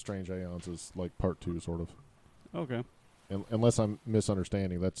 and Strange Aeons is like part 2, sort of. Okay. Unless I'm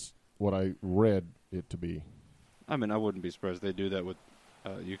misunderstanding, that's what I read it to be. I mean, I wouldn't be surprised they do that with.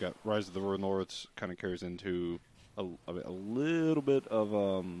 You got Rise of the Rune Lords, kind of carries into a little bit of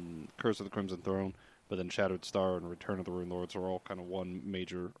Curse of the Crimson Throne, but then Shattered Star and Return of the Rune Lords are all kind of one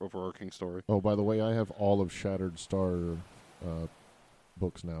major overarching story. Oh, by the way, I have all of Shattered Star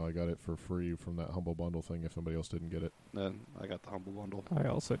books now. I got it for free from that Humble Bundle thing if somebody else didn't get it. Then I got the Humble Bundle. I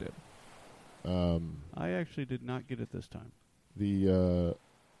also did. I actually did not get it this time.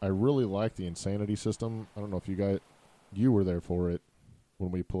 I really like the Insanity system. I don't know if you were there for it when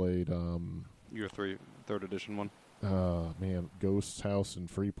we played Your third edition one. Ghost's House in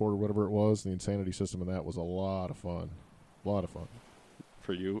Freeport or whatever it was. The Insanity system in that was a lot of fun.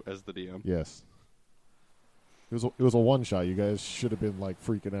 For you as the DM. Yes. It was a one shot. You guys should have been like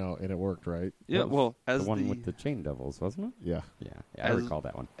freaking out, and it worked, right? Yeah, well, as the one with the Chain Devils, wasn't it? Yeah. Yeah, I As- recall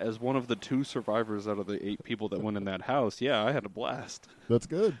that one. as one of the 2 survivors out of the 8 people that went in that house, yeah, I had a blast. That's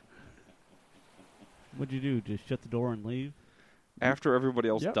good. What'd you do? Just shut the door and leave? After everybody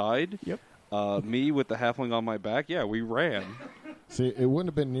else Yep. died, Yep. me with the halfling on my back, yeah, we ran. See, it wouldn't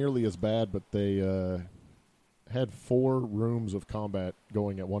have been nearly as bad, but they had 4 rooms of combat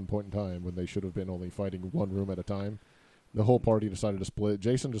going at one point in time when they should have been only fighting one room at a time. The whole party decided to split.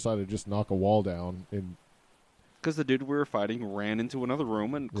 Jason decided to just knock a wall down, and Because the dude we were fighting ran into another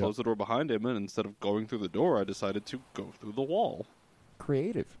room and closed the door behind him, and instead of going through the door, I decided to go through the wall.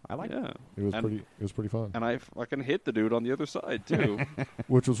 Creative. I like Yeah. it was And- pretty fun. And I fucking hit the dude on the other side, too.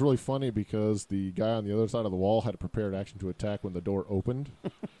 Which was really funny because the guy on the other side of the wall had a prepared action to attack when the door opened.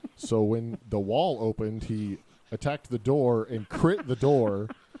 So when the wall opened, he attacked the door and crit the door,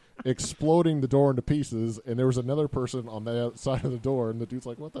 exploding the door into pieces. And there was another person on the other side of the door, and the dude's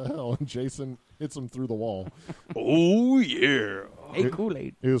like, "What the hell?" And Jason hits him through the wall. Oh, yeah. Hey,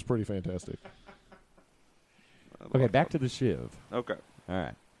 Kool-Aid. It was pretty fantastic. Okay, back to the Shiv. Okay. All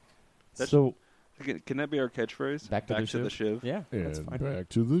right. That's- So, Can that be our catchphrase? back to the Shiv? Yeah, that's And fine. back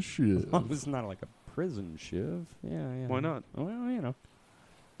to the shit. As long as it's not like a prison Shiv. Yeah. Why not? Well, you know.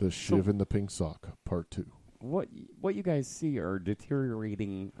 The Shiv in the Pink Sock, Part 2. What you guys see are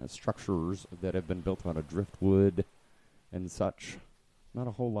deteriorating structures that have been built out of driftwood and such. Not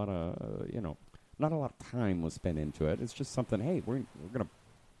a whole lot of, not a lot of time was spent into it. It's just something, hey, we're going to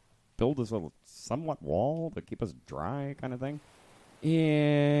build this little somewhat wall to keep us dry kind of thing.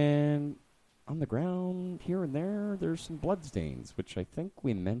 And on the ground here and there, there's some bloodstains, which I think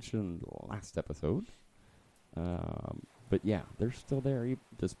we mentioned last episode. But yeah, they're still there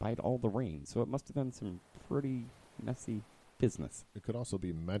despite all the rain. So it must have been some pretty messy business. It could also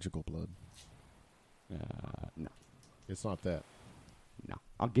be magical blood. No. It's not that. No.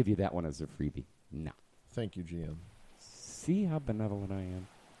 I'll give you that one as a freebie. No. Thank you, GM. See how benevolent I am?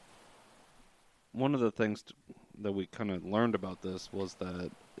 One of the things that we kind of learned about this was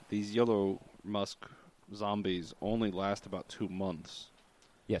that these yellow musk zombies only last about 2 months.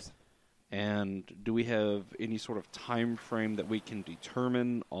 Yes. And do we have any sort of time frame that we can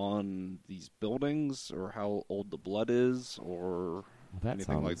determine on these buildings, or how old the blood is, or That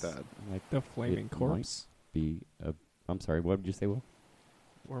anything like sounds that? Like The flaming it corpse. might be a, I'm sorry, what did you say, Will?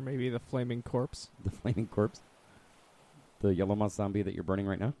 Or maybe the flaming corpse. The flaming corpse? The yellow mouse zombie that you're burning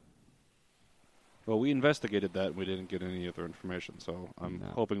right now? Well, we investigated that and we didn't get any other information, so I'm No.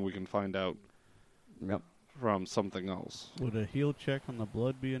 hoping we can find out Yep. from something else. Would a heal check on the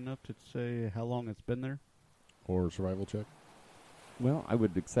blood be enough to say how long it's been there? Or survival check. Well, I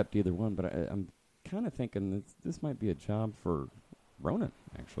would accept either one, but I'm kind of thinking this might be a job for Ronan,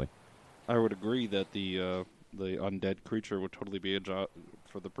 actually. I would agree that the undead creature would totally be a job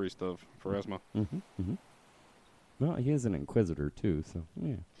for the priest of Pharasma. Mm-hmm. Mm-hmm. Well, he is an inquisitor, too, so,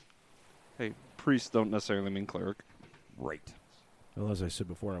 yeah. Hey, priests don't necessarily mean cleric. Right. Well, as I said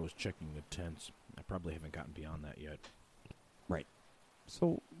before, I was checking the tents. I probably haven't gotten beyond that yet. Right.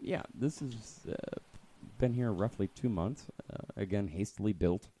 So, yeah, this has been here roughly 2 months. Again, hastily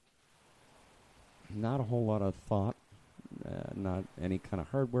built. Not a whole lot of thought not any kind of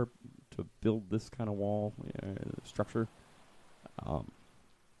hardware to build this kind of wall structure.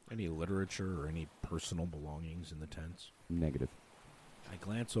 Any literature or any personal belongings in the tents? Negative. I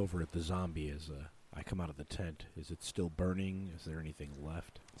glance over at the zombie as I come out of the tent. Is it still burning? Is there anything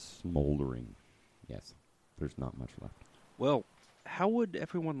left? Smoldering. Yes. There's not much left. Well, how would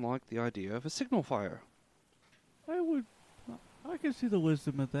everyone like the idea of a signal fire? I can see the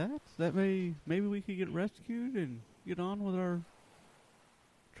wisdom of that. Maybe we could get rescued and get on with our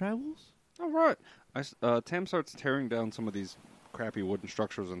travels. All right. Tam starts tearing down some of these crappy wooden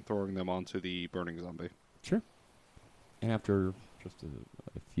structures and throwing them onto the burning zombie. Sure. And after just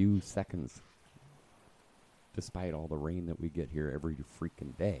a few seconds, despite all the rain that we get here every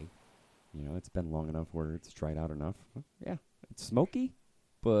freaking day, it's been long enough where it's dried out enough. Yeah, it's smoky,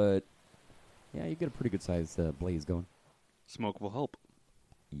 but yeah, you get a pretty good sized blaze going. Smoke will help.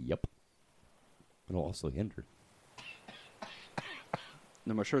 Yep. It'll also hinder.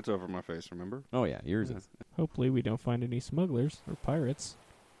 No, my shirt's over my face, remember? Oh yeah, yours is. Hopefully we don't find any smugglers or pirates.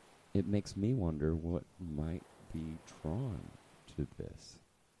 It makes me wonder what might be drawn to this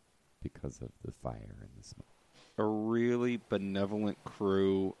because of the fire and the smoke. A really benevolent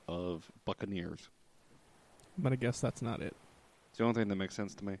crew of buccaneers. I'm going to guess that's not it. It's the only thing that makes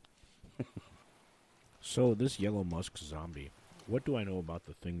sense to me. So this yellow musk zombie, what do I know about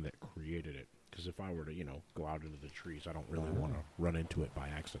the thing that created it? Because if I were to, go out into the trees, I don't really want to run into it by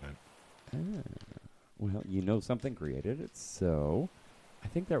accident. Well, something created it, so I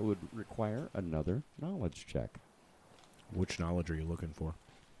think that would require another knowledge check. Which knowledge are you looking for?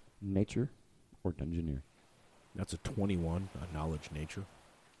 Nature or Dungeoneer. That's a 21, a knowledge nature.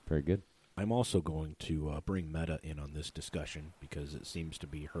 Very good. I'm also going to bring Meta in on this discussion because it seems to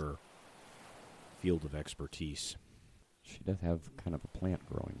be her field of expertise. She does have kind of a plant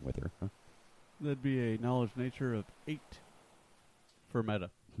growing with her, huh? That'd be a knowledge nature of 8 for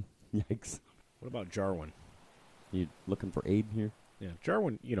Meta. Yikes. What about Jarwin? You looking for aid here? Yeah,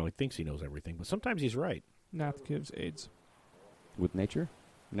 Jarwin, he thinks he knows everything, but sometimes he's right. Nath gives aids. With nature?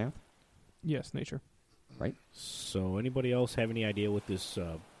 Nath? Yes, nature. Right? So anybody else have any idea what this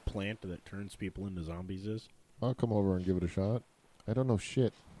plant that turns people into zombies is? I'll come over and give it a shot. I don't know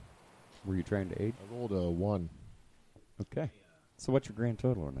shit. Were you trying to aid? I rolled a 1. Okay. So what's your grand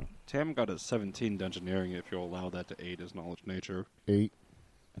total now? Tam got a 17 Dungeoneering if you'll allow that to aid his knowledge nature. 8.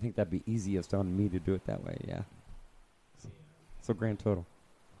 I think that'd be easiest on me to do it that way, yeah. So grand total.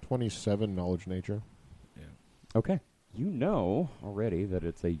 27 knowledge nature. Yeah. Okay. You know already that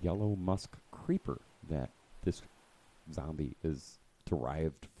it's a yellow musk creeper that this zombie is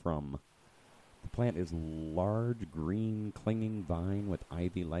derived from. The plant is large, green, clinging vine with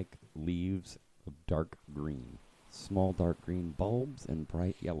ivy-like leaves of dark green. Small dark green bulbs and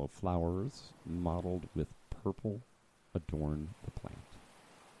bright yellow flowers mottled with purple adorn the plant.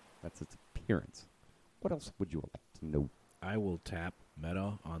 That's its appearance. What else would you like to know? I will tap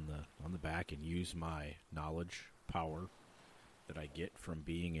Meta on the back and use my knowledge power that I get from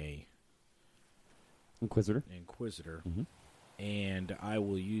being a Inquisitor. inquisitor. Mm-hmm. And I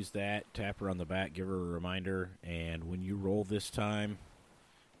will use that, tap her on the back, give her a reminder, and when you roll this time,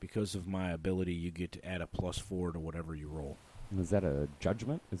 because of my ability, you get to add a +4 to whatever you roll. Is that a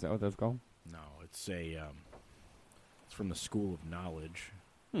judgment? Is that what that's called? No, it's it's from the School of Knowledge.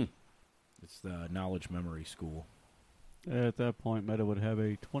 It's the Knowledge Memory School. At that point, Meta would have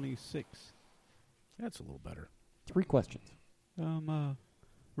a 26. That's a little better. 3 questions.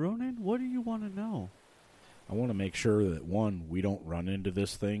 Ronan, what do you want to know? I want to make sure that, one, we don't run into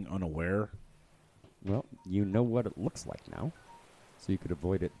this thing unaware. Well, you know what it looks like now, so you could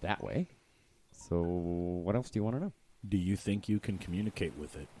avoid it that way. So what else do you want to know? Do you think you can communicate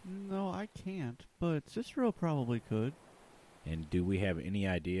with it? No, I can't, but Cicero probably could. And do we have any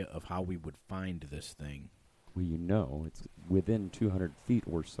idea of how we would find this thing? Well, you know it's within 200 feet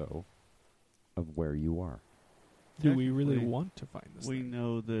or so of where you are. Do we really Technically, want to find this We thing?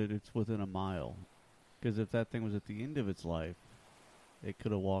 know that it's within a mile. Because if that thing was at the end of its life, it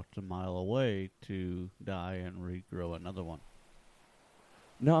could have walked a mile away to die and regrow another one.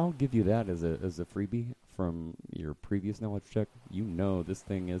 No, I'll give you that as a freebie from your previous knowledge check. You know this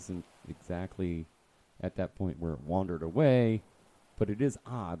thing isn't exactly at that point where it wandered away, but it is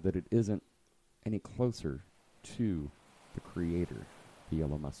odd that it isn't any closer to the creator, the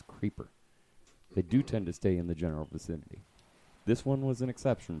yellow musk creeper. They do tend to stay in the general vicinity. This one was an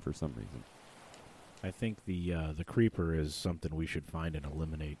exception for some reason. I think the creeper is something we should find and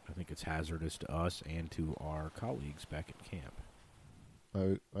eliminate. I think it's hazardous to us and to our colleagues back at camp.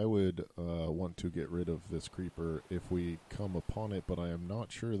 I would want to get rid of this creeper if we come upon it, but I am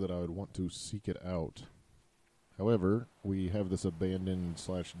not sure that I would want to seek it out. However, we have this abandoned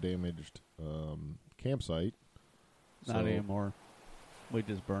 / damaged campsite. Not So anymore. We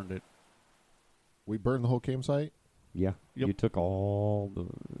just burned it. we burned the whole campsite. Yeah. Yep. You took all the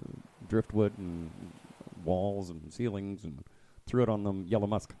driftwood and walls and ceilings and threw it on the yellow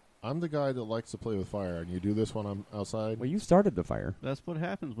musk. I'm the guy that likes to play with fire, and you do this when I'm outside. Well, you started the fire. That's what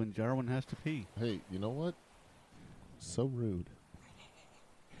happens when Jarwin has to pee. Hey, you know what? So rude.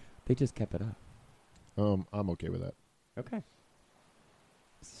 They just kept it up. I'm okay with that. Okay.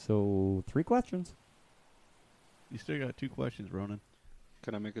 So 3 questions. You still got 2 questions, Ronan.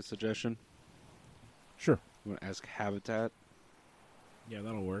 Can I make a suggestion? Sure. You want to ask Habitat? Yeah,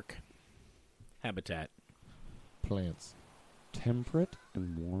 that'll work. Habitat. Plants. Temperate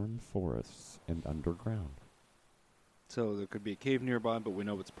and warm forests and underground. So there could be a cave nearby, but we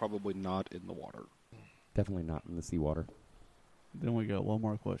know it's probably not in the water. Definitely not in the seawater. Then we got one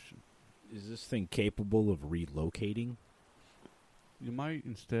more question. Is this thing capable of relocating? You might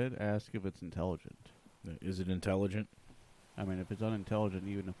instead ask if it's intelligent. Is it intelligent? I mean, if it's unintelligent,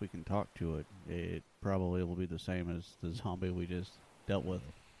 even if we can talk to it, it probably will be the same as the zombie we just dealt with.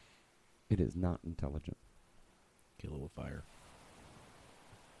 It is not intelligent. Kill it with fire.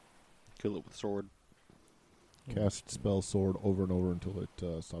 Kill it with sword. Cast spell sword over and over until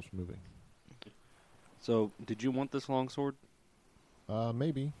it stops moving. So, did you want this longsword?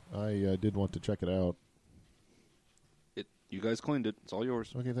 Maybe. I did want to check it out. You guys cleaned it. It's all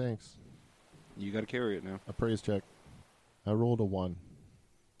yours. Okay, thanks. You got to carry it now. Appraise check. I rolled a 1.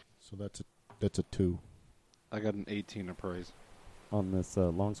 So that's a 2. I got an 18 appraise. On this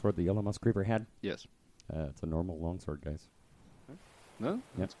longsword the yellow musk creeper had, Yes. it's a normal longsword, guys. No,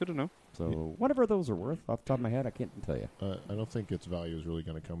 that's good to know. So whatever those are worth, off the top of my head, I can't tell you. I don't think its value is really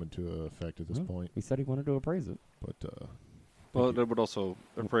going to come into effect at this Well, point. He said he wanted to appraise it. But Well, that would also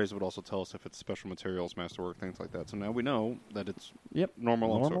appraise would also tell us if it's special materials, masterwork, things like that. So now we know that it's Yep. normal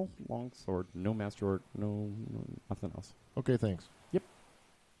longsword. Normal longsword, no masterwork, no nothing else. okay, thanks.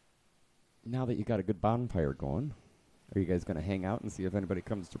 Now that you got a good bonfire going, are you guys going to hang out and see if anybody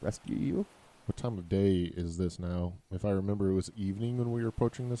comes to rescue you? What time of day is this now? If I remember, it was evening when we were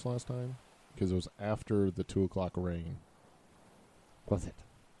approaching this last time, because it was after the 2:00 rain. Was it?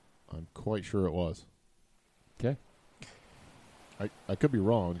 I'm quite sure it was. Okay. I could be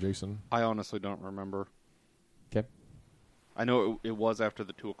wrong, Jason. I honestly don't remember. 'Kay. I know it was after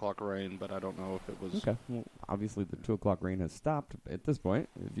the 2:00 rain, but I don't know if it was. Okay. Well, obviously the 2:00 rain has stopped at this point,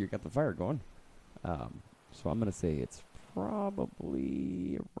 if you got the fire going. So I'm going to say it's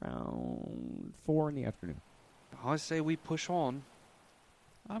probably around 4 in the afternoon. I say we push on.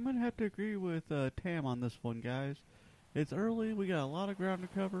 I'm going to have to agree with Tam on this one, guys. It's early. We got a lot of ground to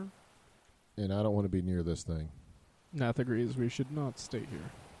cover. And I don't want to be near this thing, Nath agrees we should not stay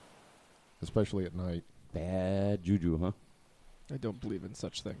here. especially at night. Bad juju, huh? I don't believe in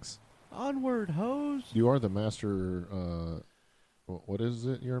such things. Onward, hoes! You are the master. What is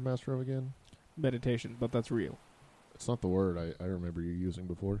it you're a master of again? Meditation, but that's real. It's not the word I remember you using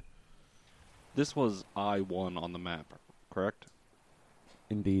before. This was I-1 on the map, correct?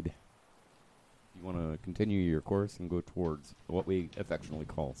 Indeed. You want to continue your course and go towards what we affectionately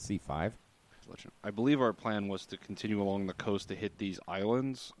call C5. I believe our plan was to continue along the coast to hit these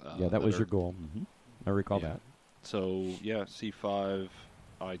islands. Yeah, that was are- your goal. I recall Yeah. that. So, yeah, C5,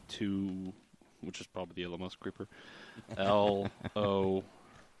 I2, which is probably the yellow musk creeper, L, O,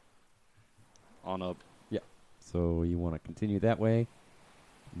 on up. So you want to continue that way.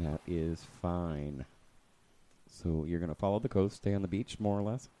 That is fine. So you're going to follow the coast, stay on the beach, more or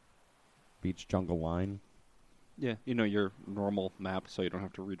less. Beach jungle line. Yeah, you know, your normal map, so you don't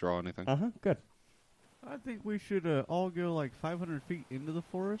have to redraw anything. Uh-huh, good. I think we should all go like 500 feet into the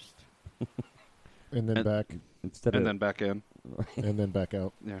forest. And then And- back, Instead And of then back in. and then back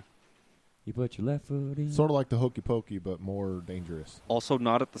out. Yeah. you put your left foot in. Sort of like the hokey pokey, but more dangerous. Also,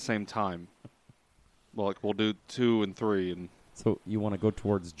 not at the same time. Well, like, we'll do 2 and 3, and So you want to go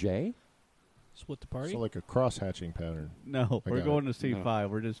towards J? Split the party? So like a cross hatching pattern. No, I we're got going it. to C5.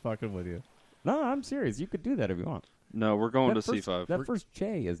 We're just fucking with you. No, I'm serious. You could do that if you want. no, we're going That to first- C5. That first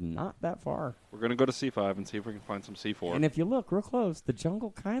J is not that far. We're going to go to C5 and see if we can find some C4. And if you look real close, the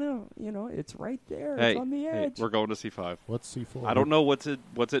jungle kind of, it's right there. hey, It's on the hey, edge. we're going to C5. What's C4? I don't know what's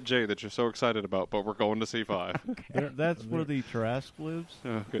at J that you're so excited about, but we're going to C5. That's where the Tarrasque lives.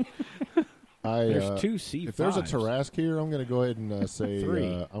 Okay. There's 2 C5s. If there's a Tarrasque here, I'm going to go ahead and say 3.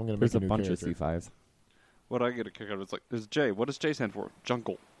 I'm going to There's make a a new bunch character. of C5s. What I get a kick out of it's like, there's J. What does J stand for?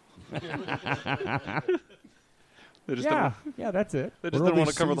 Jungle. They just Yeah, that's it. they just What do didn't want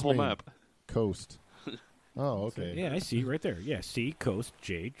these to cover the Cs whole mean? map. Coast. Oh, okay. Yeah, I see right there. Yeah, C, coast,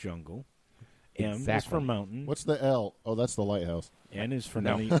 J, jungle. M is Exactly. for mountain. What's the L? Oh, that's the lighthouse. N is for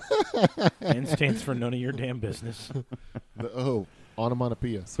No. none of N stands for none of your damn business. The O,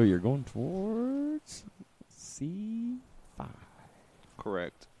 onomatopoeia. So you're going towards C5.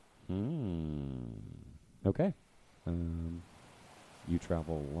 Correct. Okay. You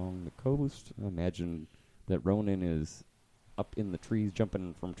travel along the coast. Imagine that Ronan is up in the trees,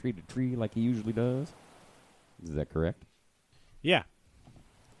 jumping from tree to tree like he usually does. Is that correct? Yeah,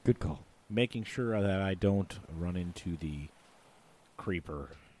 Good call. making sure that I don't run into the creeper.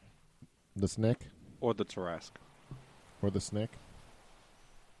 The snake Or the Tarask. or the snake.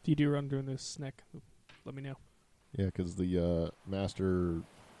 If you do run doing this snack, let me know. Yeah, because the master,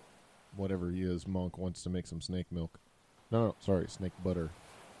 whatever he is, monk wants to make some snake milk. No, sorry, snake butter.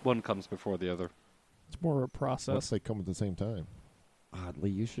 One comes before the other. It's more of a Unless process. they come at the same time.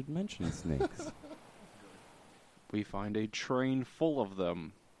 Oddly, you should mention snakes. We find a train full of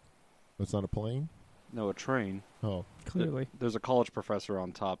them. That's not a plane? No, a train. Oh, Clearly. There's a college professor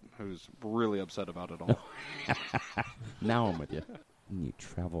on top who's really upset about it all. Now I'm with you. And you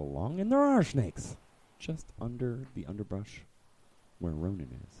travel along, and there are snakes just under the underbrush where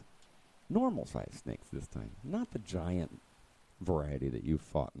Ronan is. Normal-sized snakes this time, not the giant variety that you've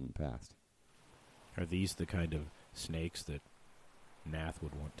fought in the past. Are these the kind of snakes that Nath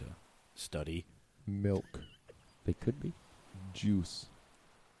would want to study? milk, They could be. juice.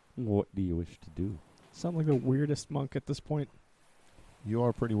 What do you wish to do? Sound like the weirdest monk at this point. You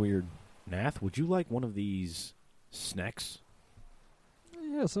are pretty weird. Nath, would you like one of these snacks?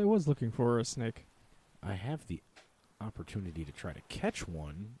 Yes, I was looking for a snake. I have the opportunity to try to catch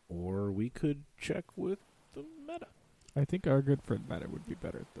one, or we could check with the meta. I think our good friend Meta would be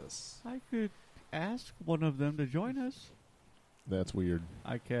better at this. I could ask one of them to join us. That's weird.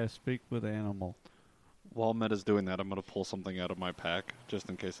 I cast Speak with Animal. While Meta's doing that, I'm going to pull something out of my pack, just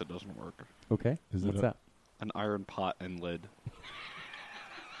in case it doesn't work. Okay. Is it What's a- that? An iron pot and lid.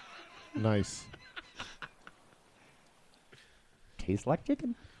 Nice. Tastes like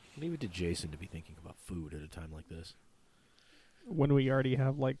chicken. Leave it to Jason to be thinking about food at a time like this. When we already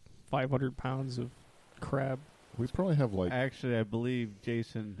have like 500 pounds of crab. We probably have like Actually, I believe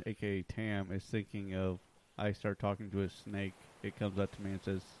Jason, a.k.a. Tam, is thinking of, I start talking to a snake. It comes up to me and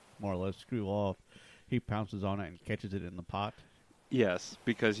says, more or less, screw off. He pounces on it and catches it in the pot. Yes,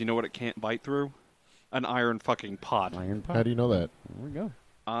 because you know what it can't bite through? An iron fucking pot. Iron pot. How do you know that? There we go.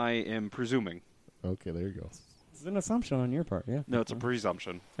 I am presuming. Okay, there you go. It's an assumption on your part, yeah. No, it's a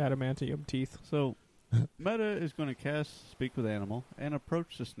presumption. Adamantium teeth. So, Meta is going to cast Speak with Animal and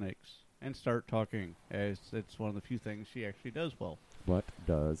approach the snakes and start talking, as it's one of the few things she actually does well. What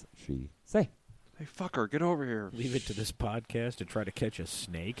does she say? Hey, fucker, get over here. Leave it to this podcast to try to catch a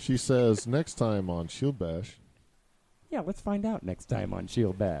snake. She says next time on Shield Bash. Yeah, let's find out next time on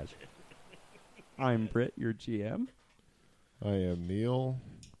Shield Bash. I'm Britt, your GM. I am Neil,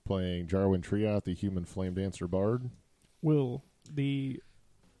 playing Jarwin Triot, the human flame dancer bard. Will, the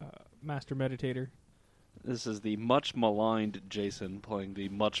master meditator. This is the much maligned Jason playing the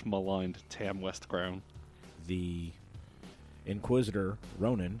much maligned Tam Westground. The Inquisitor,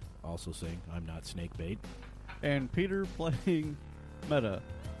 Ronan, also saying, I'm not snakebait. And Peter playing Meta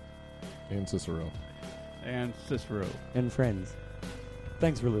And Cicero. and Cicero. And friends.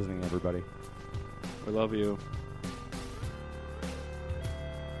 Thanks for listening, everybody. We love you.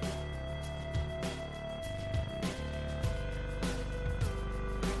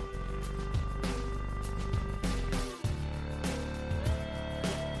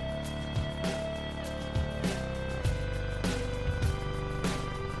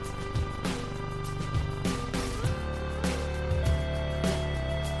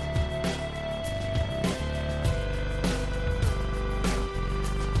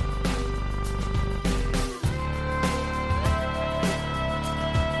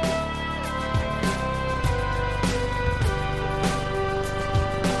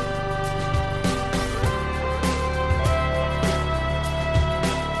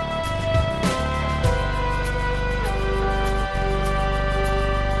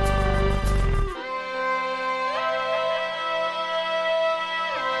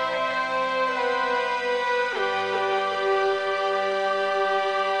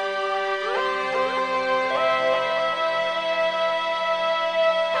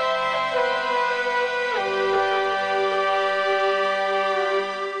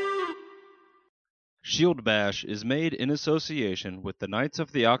 Shield Bash is made in association with the Knights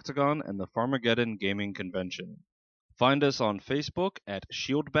of the Octagon and the Farmageddon Gaming Convention. Find us on Facebook at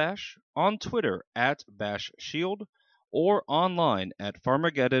Shield Bash, on Twitter at Bash Shield, or online at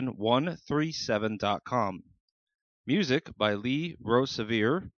Farmageddon137.com. Music by Lee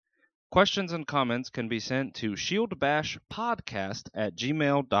Rosevere. Questions and comments can be sent to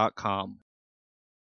shieldbashpodcast@gmail.com.